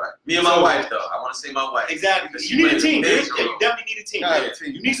front of you. Right. Me and my wife, though. I want to say my wife. Exactly. You need a team. You definitely need a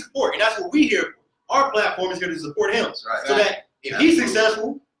team. You need support, and that's what we're here for. Our platform is here to support him. Right. So that if he's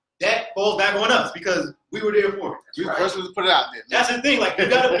successful, that falls back on us because we were there for him. We were first to put it out there. That's the thing. Like, you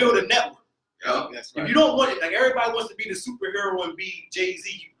got to build a network. That's right. If you don't want it, like everybody wants to be the superhero and be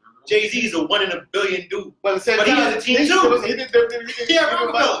Jay-Z. Jay-Z is a 1 in a billion dude. But he has a team too. He did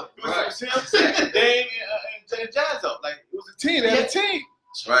Rockefeller. Dame and Jazzo. Like, it was a team. They had a team.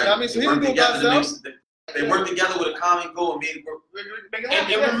 That's right. You know what I mean? So he didn't do it by himself. They worked together with a common goal and made it work.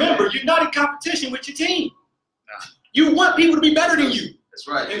 And remember, you're not in competition with your team. You want people to be better than you. That's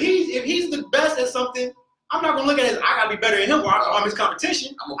right. If he's the best at something, I'm not gonna look at it as I gotta be better than him or I'm his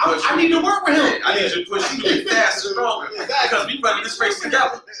competition. I need to work with him. I need you to push you to be faster and stronger. Because we running this race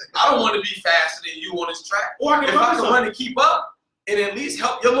together. I don't want to be faster than you on this track. Or if I can run and keep up and at least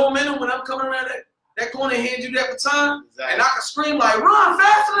help your momentum when I'm coming around that corner and hand you that baton, and I can scream like, run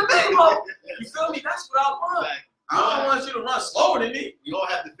faster than me, bro. You feel me? That's what I want. I don't want you to run slower than me. We all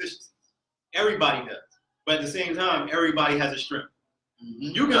have deficiencies. Everybody does. But at the same time, everybody has a strength.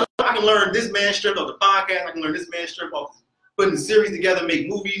 I can learn this man's strength off the podcast. I can learn this man's strength off putting series together, make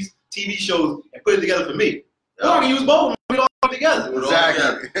movies, TV shows, and put it together for me. Or I can use both and put it all together.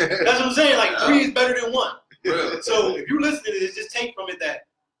 Exactly. That's what I'm saying. Like, 3 is better than 1. So if you listen to this, just take from it that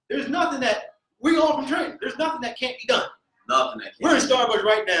there's nothing that we all from training. There's nothing that can't be done. Nothing that can't. We're in Starbucks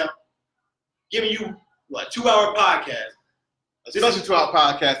right now, giving you a 2-hour podcast. Especially to our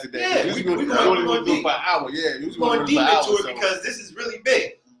podcast today. Yeah, we're going deep. For an hour. Yeah, we're going deep into it because this is really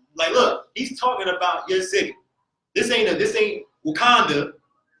big. Like, look, he's talking about your city. This ain't Wakanda.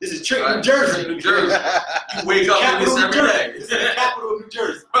 This is Trenton, New Jersey. New Jersey. You wake up in this every day. This is the capital of New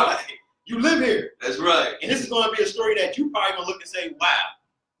Jersey. Right. You live here. That's right. And this is going to be a story that you probably going to look and say, wow.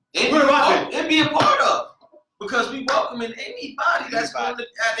 And be a part of. Because we welcome in anybody that's willing to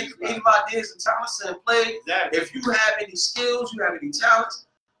add creative ideas and talents and play. Exactly. If you have any skills, you have any talents,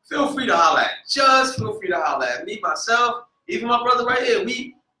 feel free to holler at. Just feel free to holler at me, myself, even my brother right here.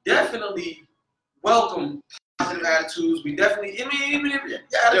 We definitely welcome positive attitudes. We definitely, even if your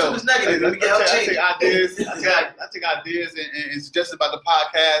attitude is negative, we can help change it. I take ideas and suggestions about the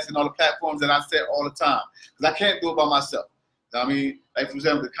podcast and all the platforms that I set all the time. Because I can't do it by myself. I mean, like for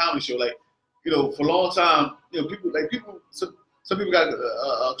example, the comedy show, like, you know, for a long time, you know, some people got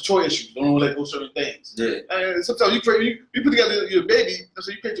control issues, don't want to let go certain things. Yeah. And sometimes you put together your baby,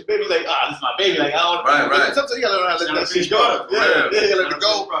 so you create your baby like, this is my baby, like I don't. Right. Sometimes you gotta learn how to let that shit go. Yeah, you gotta let it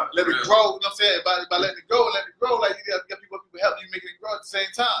go, let it grow. You know what I'm saying? By letting it go and letting it grow, like you gotta get people help you making it grow at the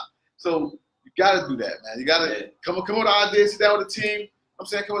same time. So you gotta do that, man. You gotta come up with ideas, sit down with the team. I'm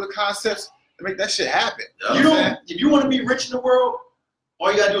saying, come up with the concepts and make that shit happen. If you want to be rich in the world,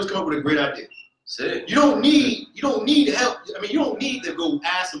 all you gotta do is come up with a great idea. You don't need help. I mean, you don't need to go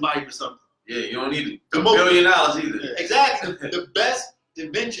ask somebody for something. Yeah, you don't need $1 billion either. Exactly. The best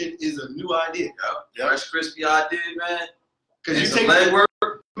invention is a new idea. Fresh, crispy idea, man. Because you take legwork,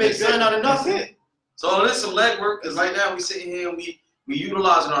 make something out of nothing. So there's some legwork. Because right now we sitting here and we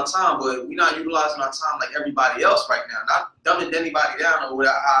utilizing our time, but we're not utilizing our time like everybody else right now. Not dumbing anybody down or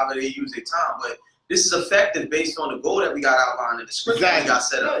however they use their time, but this is effective based on the goal that we got outlined and the script that we got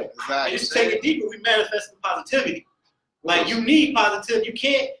set up. Exactly. And just take it deeper, we manifest positivity. Like, you need positivity.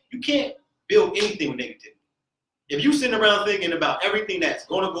 You can't build anything with negativity. If you sitting around thinking about everything that's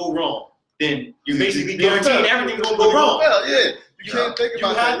going to go wrong, then you're basically guaranteeing everything's going to go wrong. Well, yeah. You can't think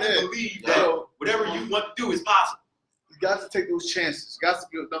about that. You have to believe that whatever you want to do is possible. You got to take those chances.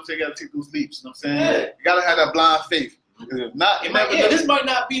 You got to take those leaps. You know what I'm saying? Yeah. You got to have that blind faith. If not, this might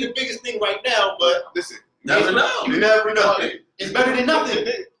not be the biggest thing right now, but listen, you never know. It's better than nothing.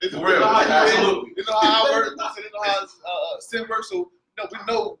 It's real. Absolutely. You know how I work. You know how consistent work. So we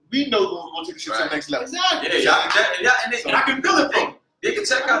know we're gonna take the shit to the next level. Exactly. Yeah, and I can feel it from. They can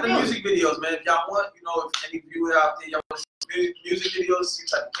check out the music videos, man. If y'all want, if any viewer out there, y'all want to see music videos, see the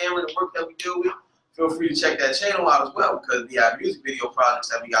type of camera, the work that we deal with, feel free to check that channel out as well, because we have music video projects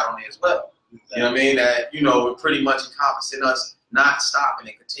that we got on there as well. You know what I mean? That, we're pretty much encompassing us not stopping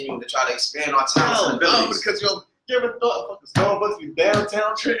and continuing to try to expand our talents and abilities. Because you ever thought fucking Starbucks be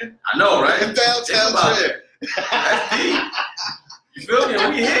downtown Trenton? I know, right? Downtown Trenton. That's deep. You feel me?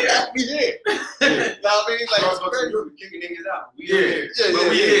 We here. We here. You know what I mean? Like, kicking niggas out. We here.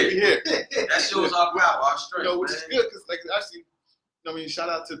 We here. That shows our power, our strength. Which is good, because, like, actually, shout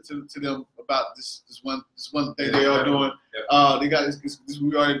out to them about this one thing they are doing. Yeah. They got this.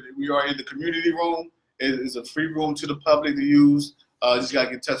 We are in the community room. It is a free room to the public to use. Just gotta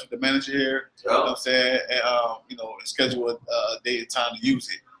get in touch with the manager here. Yep. You know what I'm saying? And and schedule a day and time to use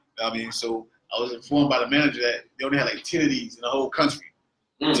it. You know what I mean? So I was informed by the manager that they only had like 10 of these in the whole country.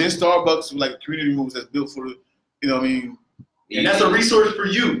 10 Starbucks with like community rooms that's built for the, And that's a resource for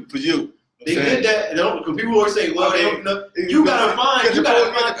you. For you. They did that, because people always say, well, you gotta find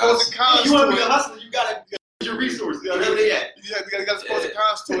pros and cons. You want to be a hustler, you gotta get your resources. Whatever they at. You got the pros and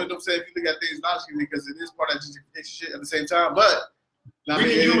cons to it. You know what I'm saying? If you look at things logically, because it is part of that shit at the same time. But you can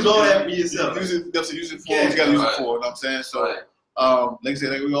use all that for yourself. Use it for what you gotta use it for. You know what I'm saying? So, like I said,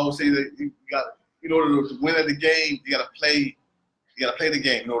 like we always say that you got, in order to win at the game, you gotta play the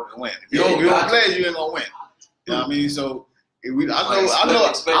game in order to win. If you don't play, you ain't gonna win. You know what I mean? So. I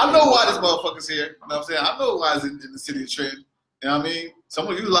know why this motherfucker's here. You know what I'm saying? I know why it's in the city of Trenton. You know what I mean? So I'm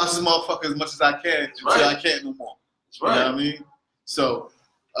gonna utilize this motherfucker as much as I can until I can't no more. You know what I mean? So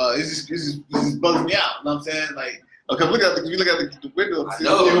it's just bugging me out. You know what I'm saying? Like, okay, if you look at the window, I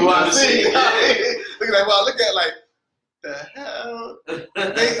know what I see. Look at like the hell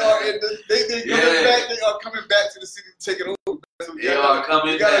they are coming back to the city to take it over. So they are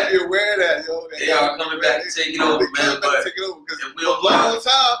coming back. You gotta back. be aware of that, yo. They are coming back to take it over, man. But take it over, because if we don't long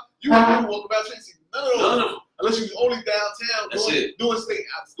time, you won't walk about Tracy. None of them. them. Unless you was only downtown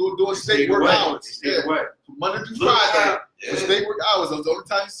doing state work hours. Monday through Friday. For state work hours. That's the only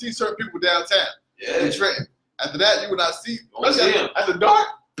time you see certain people downtown. In Trenton. After that, you will not see. At the dark.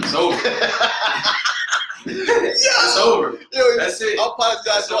 It's over. It's over. Yo, that's it. I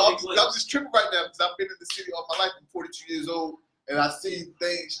apologize. I'm just tripping right now because I've been in the city all my life. I'm 42 years old, and I see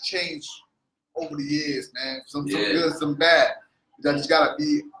things change over the years, man. Some good, some bad. You just gotta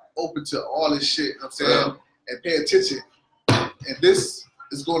be open to all this shit. You know what I'm saying, and pay attention. And this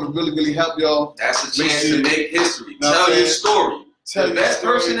is going to really, really help y'all. That's a chance to make history. Tell your story. The best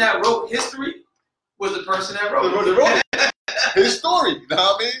person that wrote history was the person that wrote it. His story. You know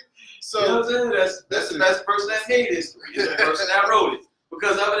what I mean? So, you know what I'm saying? That's the best person that made history. Is the person that wrote it.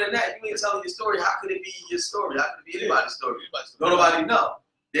 Because other than that, you ain't telling your story. How could it be your story? How could it be anybody's story? Nobody know.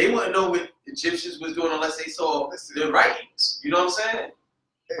 They wouldn't know what Egyptians was doing unless they saw the writings. You know what I'm saying?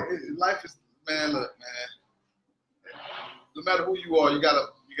 Life is, man. Look, man. No matter who you are, you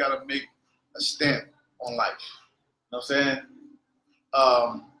gotta make a stamp on life. You know what I'm saying?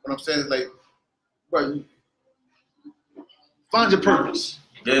 What I'm saying is, like, bro, find your purpose.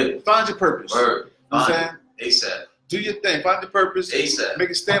 Yeah. Find your purpose. Word. You know what I'm saying? ASAP. Do your thing. Find your purpose. ASAP. Make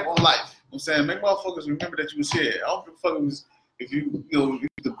a stamp on life. You know what I'm saying? Make motherfuckers remember that you was here. I don't give a fuck if you you're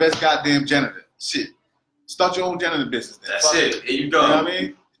the best goddamn janitor. Shit. Start your own janitor business then. That's it. There you go. You know what I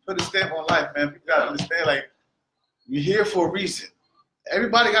mean? Put a stamp on life, man. People gotta understand, like, you're here for a reason.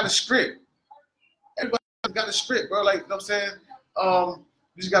 Everybody got a script. Everybody got a script, bro. Like, you know what I'm saying? You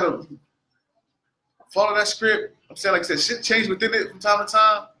just gotta follow that script. You know what I'm saying, like I said, shit change within it from time to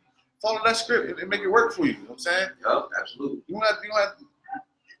time. Follow that script and make it work for you. You know what I'm saying? Yep, absolutely. You don't have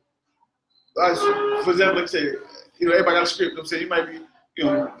to, for example, like I say, everybody got a script. You know what I'm saying? You might be,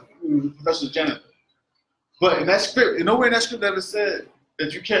 professional janitor. But in that script, nowhere in that script ever said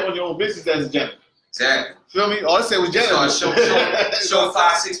that you can't run your own business as a janitor. Exactly. Feel me? All I said was janitor. Show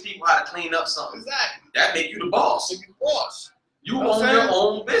 5-6 people how to clean up something. Exactly. That make you the boss. Make you the boss. You own your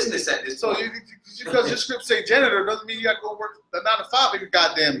own business at this point. So because your script say janitor doesn't mean you got to go work a 9 to 5 every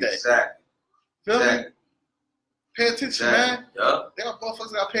goddamn day. Exactly. Feel me? Pay attention, man. Yup. They got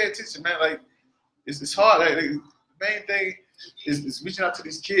motherfuckers got to pay attention, man. Like, it's hard. Like, the main thing is reaching out to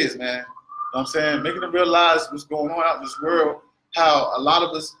these kids, man. You know what I'm saying? Making them realize what's going on out in this world, how a lot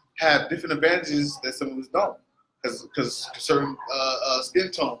of us have different advantages that some of us don't because certain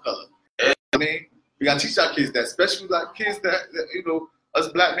skin tone color. Yeah. I mean, we got to teach our kids that, especially like kids that us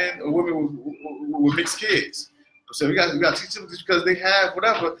black men or women with mixed kids. So we got to teach them just because they have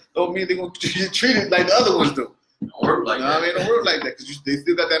whatever don't mean they're going to get treated like the other ones do. Don't work like that. I mean, don't work like that because they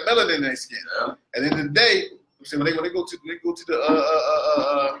still got that melanin in their skin. Yeah. At the end of the day, saying when they go to the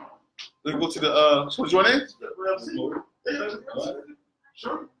what's your name?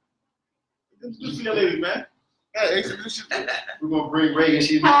 Sure. Just for your ladies, man. Hey, we're gonna bring Reagan.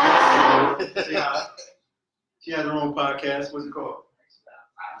 She has her own podcast. What's it called?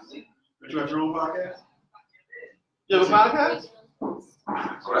 You have your own podcast? You have a podcast? Oh,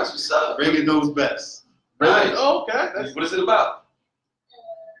 that's what's up. Reagan knows best. Right. Oh, okay. What is it about?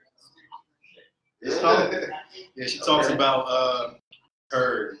 Yeah, she talks about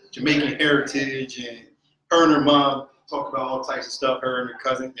her Jamaican heritage, and her and her mom talk about all types of stuff. Her and her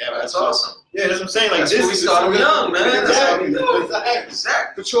cousin. Yeah, that's awesome. Yeah, that's what I'm saying. Like that's we started young, man. Exactly.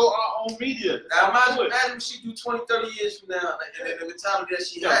 Exactly. Control our own media. Now imagine if she do 20, 30 years from now, and the mentality that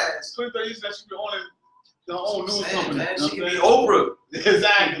she has. 20, 30 years from now, she be owning her own news company. Man, she can be Oprah.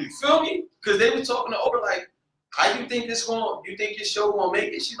 Exactly. You feel me? Because they were talking to Oprah like, how you think you think your show gonna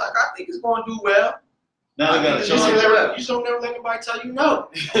make it? She's like, I think it's gonna do well. Now I gotta you don't never let anybody tell you no.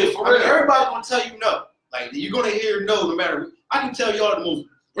 Everybody's gonna tell you no. Like you're gonna hear no matter. I can tell y'all the most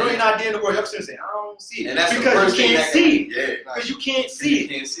brilliant idea in the world. Y'all gonna say, I don't see it. And that's because you can't see it. Yeah. Because you can't see it.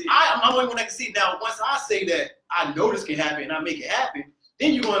 You can't see it. I'm the only one that can see it. Now, once I say that I know this can happen and I make it happen,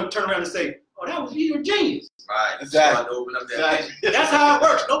 then you're gonna turn around and say, oh, that was you're a genius. Right. Exactly. So open up that vision. That's how it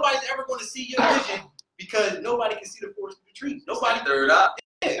works. Nobody's ever gonna see your vision because nobody can see the forest through the trees. Nobody. Third up.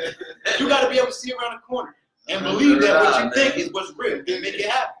 Yeah. You gotta be able to see around the corner and believe that what you think is what's real and make it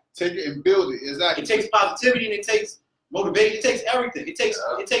happen. Take it and build it. Exactly. It takes positivity and it takes motivation. It takes everything. It takes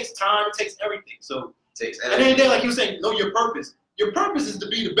time. It takes everything. So at the end of the day, like you were saying, know your purpose. Your purpose is to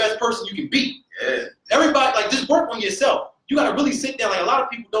be the best person you can be. Yeah. Everybody, like, just work on yourself. You gotta really sit down. Like a lot of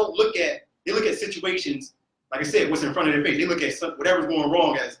people don't look at. They look at situations. Like I said, what's in front of their face. They look at whatever's going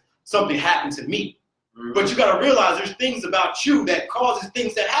wrong as something happened to me. Mm-hmm. But you gotta realize there's things about you that causes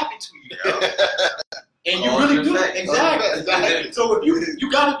things that happen to you. And you really do. Exactly. So if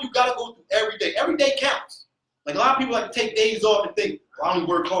you gotta go through every day. Every day counts. Like a lot of people like to take days off and think, well, I only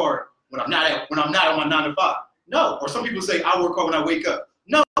work hard when I'm not on my 9 to 5. No. Or some people say I work hard when I wake up.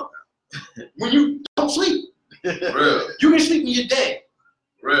 No. When you don't sleep. Real. You can sleep when you're dead.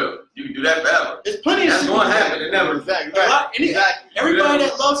 Real. You can do that forever. There's plenty of that's going to happen. It never. Exactly. Everybody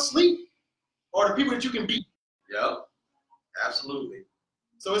that loves sleep are the people that you can beat. Yep. Absolutely.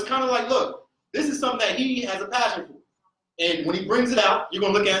 So it's kind of like, look, this is something that he has a passion for. And when he brings it out, you're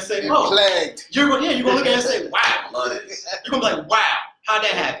going to look at it and say, oh. You're going to look at it and say, wow. I love this. You're going to be like, wow, how'd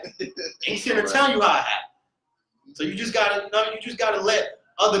that happen? And he's here to tell you how it happened. So you just got to let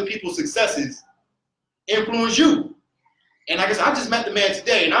other people's successes influence you. And like I said, I just met the man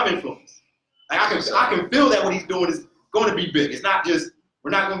today and I'm influenced. Like I can feel that what he's doing is going to be big. It's not just,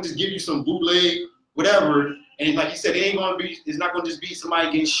 we're not going to just give you some bootleg, whatever. And like you said, it's not going to just be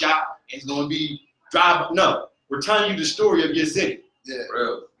somebody getting shot. It's going to be no. We're telling you the story of your city. Yeah.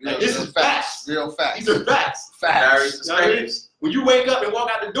 Real. Like, this is facts. Real facts. These are facts. Facts. You know what I mean? When you wake up and walk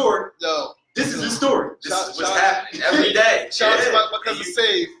out the door, this is the story. This is what's happening every day. Shout out to my cousin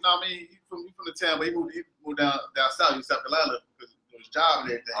Save. You know what I mean? He's from the town, but he moved down south, in South Carolina because of his job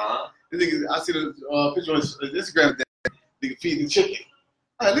and everything. I see the picture on his Instagram that nigga feeding chicken.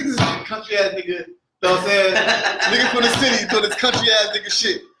 Like, niggas is country ass nigga. You know what I'm saying? Nigga from the city doing this country ass nigga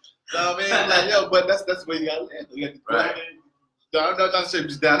shit. You know what I mean? I'm like, yo, but that's where you gotta land. You gotta right. I'm not saying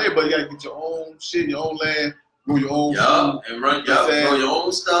just down there, but you gotta get your own shit, your own land, grow your own food. And grow your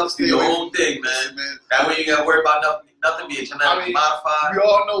own stuff, do your own thing, man. That way you gotta worry about nothing being genetically modified. We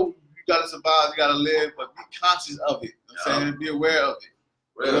all know you gotta survive, you gotta live, but be conscious of it. You know what I'm saying? Be aware of it.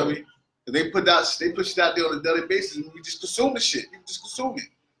 Really? You know what I mean? They push it out there on a daily basis, and we just consume the shit. We just consume it.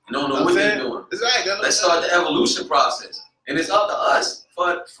 You don't know what they're doing. Exactly. Let's start the evolution process. And it's up to us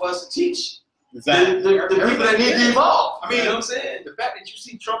for us to teach exactly. the people that need to evolve. I mean, you know what I'm saying? The fact that you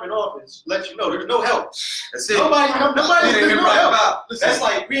see Trump in office lets you know there's no help. That's it. Nobody's no help. About. That's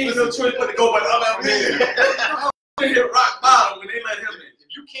like we ain't no choice but to go by the other end. They hit rock bottom when they let him in.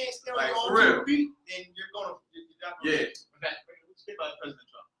 If you can't stay on your own feet, then you're not gonna. Yeah. Speak about President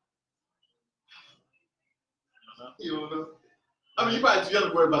Trump. You don't know. I mean, you probably too young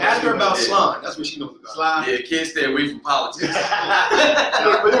to worry about. Ask her about slime. That's what she knows about. Slime. Yeah, kids stay away from politics.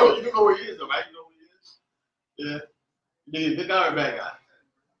 But you know where he is, though, right? You know who he is? Yeah. You need a good guy or a bad guy?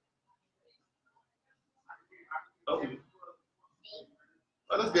 Okay.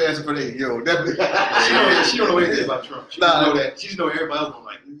 Oh, that's a good answer for that. Yo, definitely. She don't know anything about Trump. She just know that. She just know everybody else don't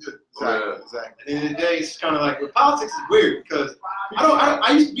like him. Exactly. At the end of the day, it's kind of like, well, politics is weird because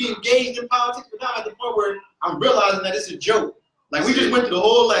I used to be engaged in politics, but now I'm at the point where I'm realizing that it's a joke. Like we just went through the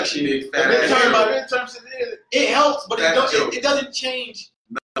whole election. It helps, but it doesn't change.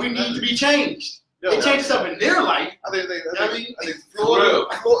 We need to be changed. They changed stuff in their life. I think Florida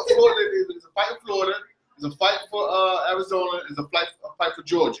is a fight in Florida. There's a fight for Arizona. There's a fight for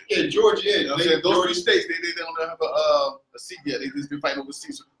Georgia. Yeah, Georgia. Yeah, you know what I'm saying? Those three states, they don't have a seat yet. They've just been fighting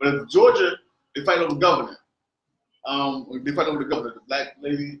overseas. But in Georgia, they fight over governor. They fight over the governor, the black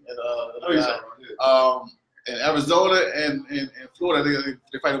lady, and in Arizona and Florida,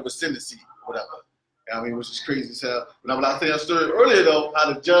 they fight over Senate seat, or whatever. I mean, which is crazy as hell. But I think I started earlier though,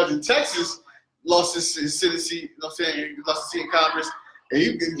 how the judge in Texas lost his Senate seat. You know what I'm saying? He lost his seat in Congress.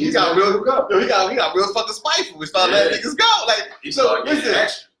 And he got real fucking spiteful. We started letting niggas go. Like, so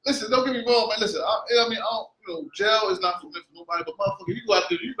listen, don't get me wrong, man. Listen, jail is not for nobody, but motherfucker, you go out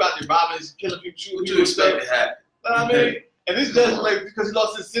there robbing, killing people, shooting. What you expect to happen? You know what I mean? And this judge, like, because he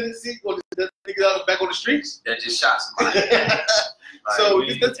lost his Senate seat, or that nigga back on the streets. That just shot somebody. So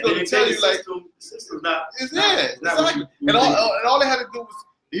that's going to tell you, like, the system's not. Exactly. And all they had to do was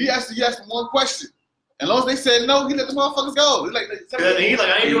he asked them one question. And as long as they said no, he let the motherfuckers go. He's like, I ain't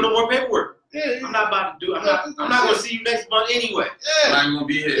doing no more paperwork. Yeah, I'm not about to do. I'm not going to see you next month anyway. Yeah, I'm not gonna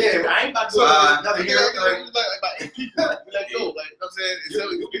be here. Yeah, I ain't about to do nothing. Like 8 people. Let go. Like, you know what I'm saying?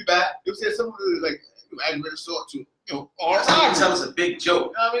 You'll be back. You'll say someone like aggravated assault to tell us a big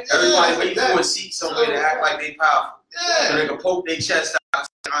joke. Everybody waiting for a seat somewhere to act like they powerful. Yeah. So they can poke their chest out.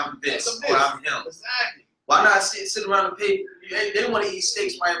 I'm this. Or I'm him. Exactly. Why not sit around the paper? They want to eat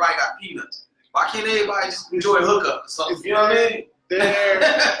steaks when everybody got peanuts. Why can't everybody just enjoy a hookup or something? You know what I mean? Their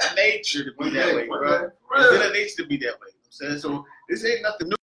nature to be that way, bro. It's their nature to be that way. You know what I'm saying? So this ain't nothing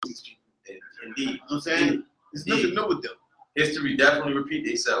new with these people. Indeed. You know what I'm saying? It's nothing new with them. History definitely repeat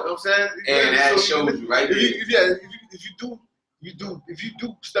itself. You know what I'm saying? And that shows you right there. If you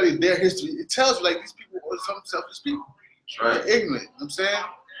do study their history, it tells you like these people are some selfish people. That's right. They're ignorant. You know what I'm saying?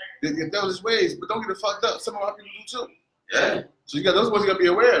 They know his ways, but don't get it fucked up. Some of our people do too. Yeah. So you got those ones you gotta be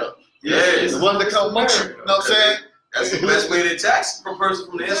aware of. Yeah. The ones that come much. You know what I'm saying? That's the best way to attack a person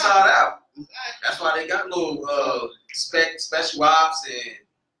from the inside out. That's why they got little special ops, and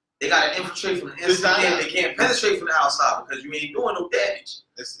they got to infiltrate from the inside. They can't penetrate from the outside because you ain't doing no damage.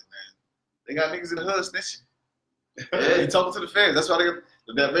 Listen, man, they got niggas in the hood snitching. Yeah. They talking to the feds. That's why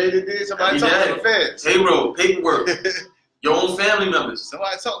that raid they did. Somebody talking to the feds. Payroll, paperwork, your own family members.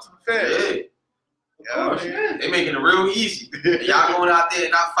 Somebody talk to the feds. Yeah. They making it real easy. Y'all going out there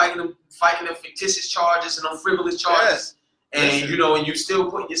and not fighting them fictitious charges and them frivolous charges. Yes. And and you still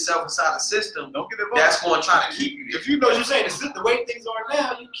putting yourself inside the system. Don't get involved. That's going to try to keep you there. If you know what you're saying, the way things are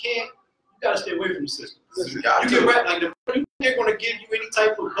now, you gotta stay away from the system. You get right, like they're gonna give you any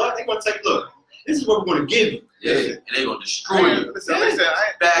type of butt, they're gonna take, look, this is what we're gonna give you. Yeah, and they're gonna destroy you. Listen, if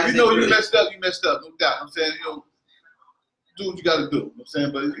you know you messed up, no doubt. I'm saying, do what you gotta do. You know what I'm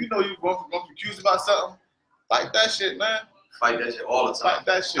saying? But if you know you're going to be accused about something, fight that shit, man. Fight that shit all the time. Fight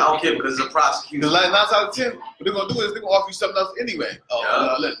that shit. I don't care because it's a prosecution. Because like 9 out of 10, what they're gonna do is they're gonna offer you something else anyway.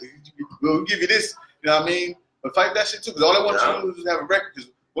 Look, we'll give you this. You know what I mean? But fight that shit too. Because all they want you to do is have a record.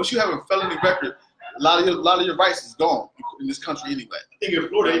 Because once you have a felony record, a lot of your rights is gone in this country anyway. I think in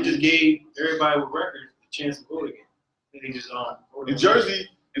Florida they just gave everybody with records a chance to vote again. They just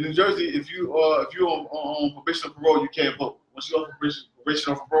in New Jersey, if you're on probation or parole, you can't vote. Once you're on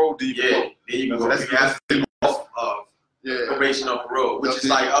probation or parole, then you can vote. There you go. That's off probation or parole, which is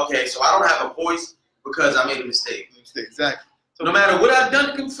like, okay, so I don't have a voice because I made a mistake. Exactly. So no matter what I've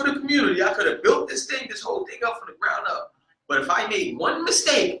done for the community, I could have built this whole thing up from the ground up. But if I made one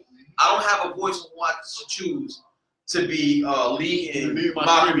mistake, I don't have a voice on what to choose to be leading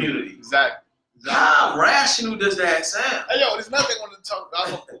my community. Exactly. How rational does that sound? Hey, there's nothing I want to talk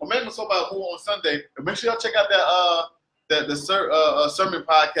about. My man was talking about more on Sunday. But make sure y'all check out that sermon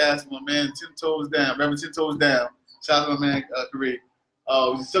podcast with my man 10 Toes Down, Reverend 10 Toes Down. Shout out to my man Kareem.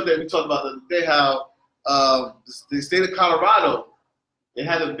 Something we talked about the other day, how the state of Colorado, they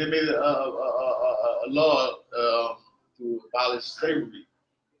made a law to abolish slavery.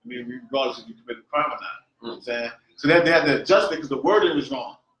 I mean, regardless if you committed a crime or not. You know what I'm saying? So they had to adjust it because the wording was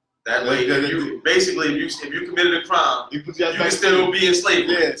wrong. That way, if you committed a crime, you can still be enslaved.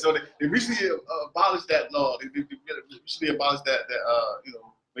 Yeah, so they recently abolished that law. They recently abolished that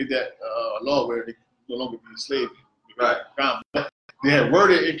made that law where they no longer be enslaved. Right. They had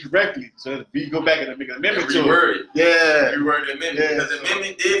worded it incorrectly, so we go back and make an amendment to it. Yeah. Reword the amendment because the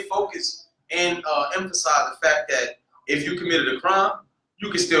amendment did focus and emphasize the fact that if you committed a crime, you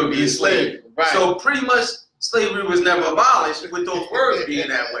can still be enslaved. Right. So pretty much slavery was never abolished with those words being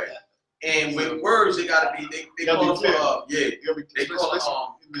that way. And with words, they gotta be they call it they call it I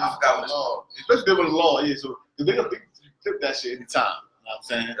forgot what it's called. Especially with the law, so they can flip that shit anytime. You know what I'm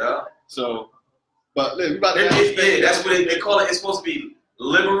saying? Yeah. So, but look, we about to that's what they call it. It's supposed to be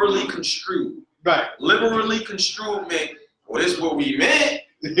liberally construed. Right. Liberally construed meant, well, this is what we meant.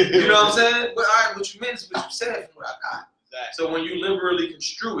 You know what I'm saying? But all right, what you meant is what you said from what I got. Exactly. So when you liberally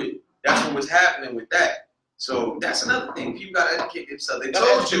construe it, that's what was happening with that. So that's another thing. People got to educate themselves. They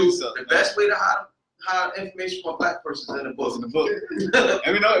told you the best way to hide information from a black person is in the book. In the book.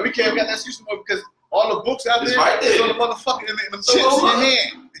 And we know we can't get that excuse anymore because all the books out there, right there. it's on the motherfucking in the shits in your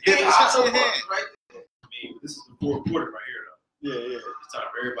hand. Yeah, shits in your hand. Right. I mean, this is the fourth quarter right here, though. Yeah. It's time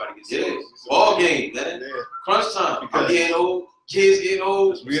for everybody to get Yeah, serious. ball game, man. Yeah. Crunch time. Because- I'm getting old. Kids getting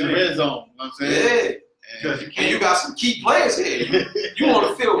old. We in the red zone. You know what I'm saying? Yeah. Because you And can't. you got some key players here. You want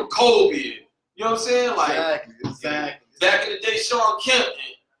to feel Kobe. You know what I'm saying? Like Exactly. back in the day, Sean Kemp.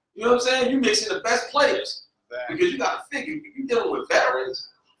 You know what I'm saying? You mixing the best players. Exactly. Because you got to figure, you're dealing with veterans.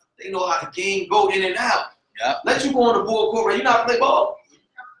 They know how the game go in and out. Yep. Let you go on the bull court, right? You know how to play ball.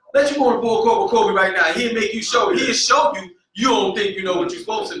 Let you go on the bull court with Kobe right now. He'll make you show. He'll show you. You don't think you know what you're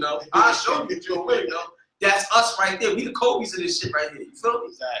supposed to know. I'll show you what you already know. That's us right there. We the Kobe's of this shit right here. You feel me?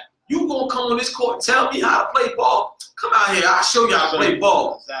 Exactly. You gonna come on this court and tell me how to play ball? Come out here. I'll show you how to play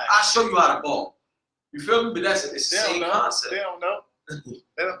ball. Exactly. I'll show you how to ball. You feel me? But it's the They same don't know. concept. They don't know.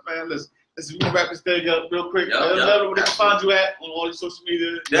 They don't, man, listen, we're gonna wrap this thing up real quick. Yep, Let them know where they can find you at on all your social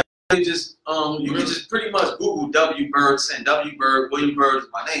media. You can just pretty much Google W Bird Sen. W Bird, William Bird is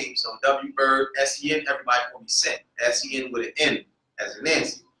my name, so W Bird SEN. Everybody call me Sen. SEN with an N as in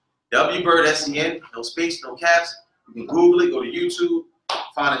Nancy. W Bird SEN. No space, no caps. You can Google it. Go to YouTube.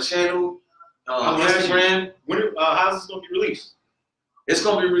 Find a channel. Instagram. How's this going to be released? It's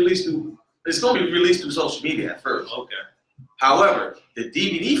gonna be released through. It's gonna be released through social media at first. Okay. However, the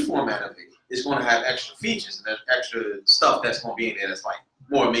DVD format of it is going to have extra features and extra stuff that's going to be in there that's like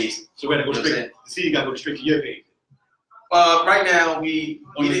more amazing. So we got to go straight. The CD got to go straight to your page. Right now, we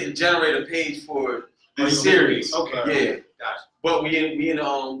didn't generate a page for the series. Okay. Yeah. Gotcha. But we in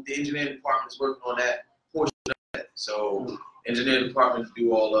the engineering department is working on that portion of that. So engineering department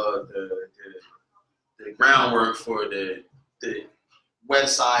do all of the groundwork for the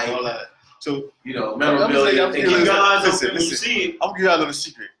website. All that. So Memorability. I'm gonna You guys, listen, when you listen. see it, I'm gonna give y'all a little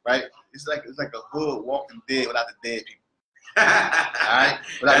secret, right? It's like a hood Walking Dead without the dead people. Alright?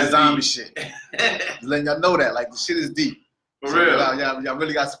 Without the zombie shit. Just letting y'all know that. Like the shit is deep. For So real. Y'all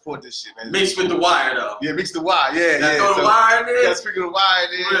really gotta support this shit, man. Mixed with the wire though. Yeah, mix the wire. Yeah. Throw the So, wire in you there. gotta sprinkle the wire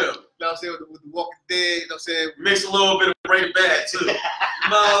in there. For real. You know what I'm saying? With the Walking Dead, you know what I'm saying? Mix a little bit of Breaking Bad too.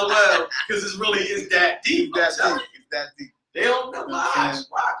 Might as well, because it's that deep. It's that deep. It's that deep. They don't know why.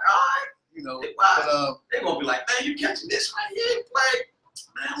 You know, They but They're gonna be like, man, you catching this right here? Like,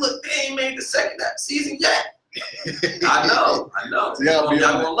 man, look, they ain't made the second season yet. I know. So y'all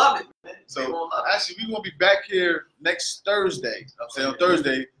gonna love it, man. So, They gonna love it. actually, we're going to be back here next Thursday. You know what I'm saying? On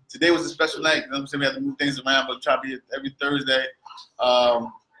Thursday. Today was a special night. You know what I'm saying? We have to move things around, but try to be every Thursday.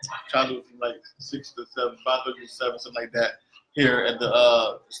 Try to do it from like 6 to 7, 5:30 to 7, something like that, here at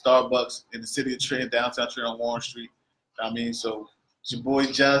the Starbucks in the city of Trenton, downtown Trenton on Warren Street. I mean, so it's your boy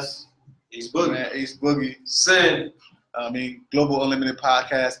Just. Ace Boogie. Man, Ace Boogie. Sin. Global Unlimited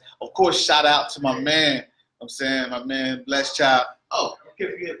Podcast. Of course, shout out to my man. I'm saying my man, Blessed Child. Oh, I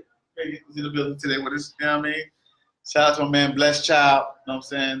can't forget. He's in the building today with us. You know what I mean? Shout out to my man, Blessed Child. You know what I'm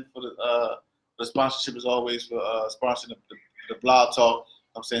saying? For the sponsorship as always, for sponsoring the blog talk. You know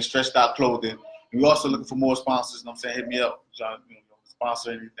what I'm saying? Stretched Out Clothing. We're also looking for more sponsors. You know what I'm saying? Hit me up. Trying to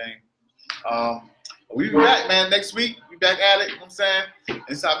sponsor anything. We be back, man, next week. We back at it. You know what I'm saying?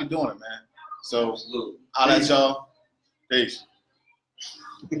 That's how we doing it, man. So, Absolutely. holla at y'all. Peace.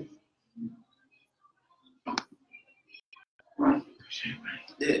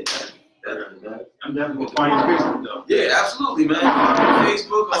 Yeah. I'm definitely gonna find your Facebook though. Yeah, absolutely, man.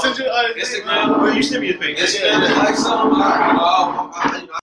 Facebook, I sent you Instagram. Well, you send me a page. Instagram is like something like,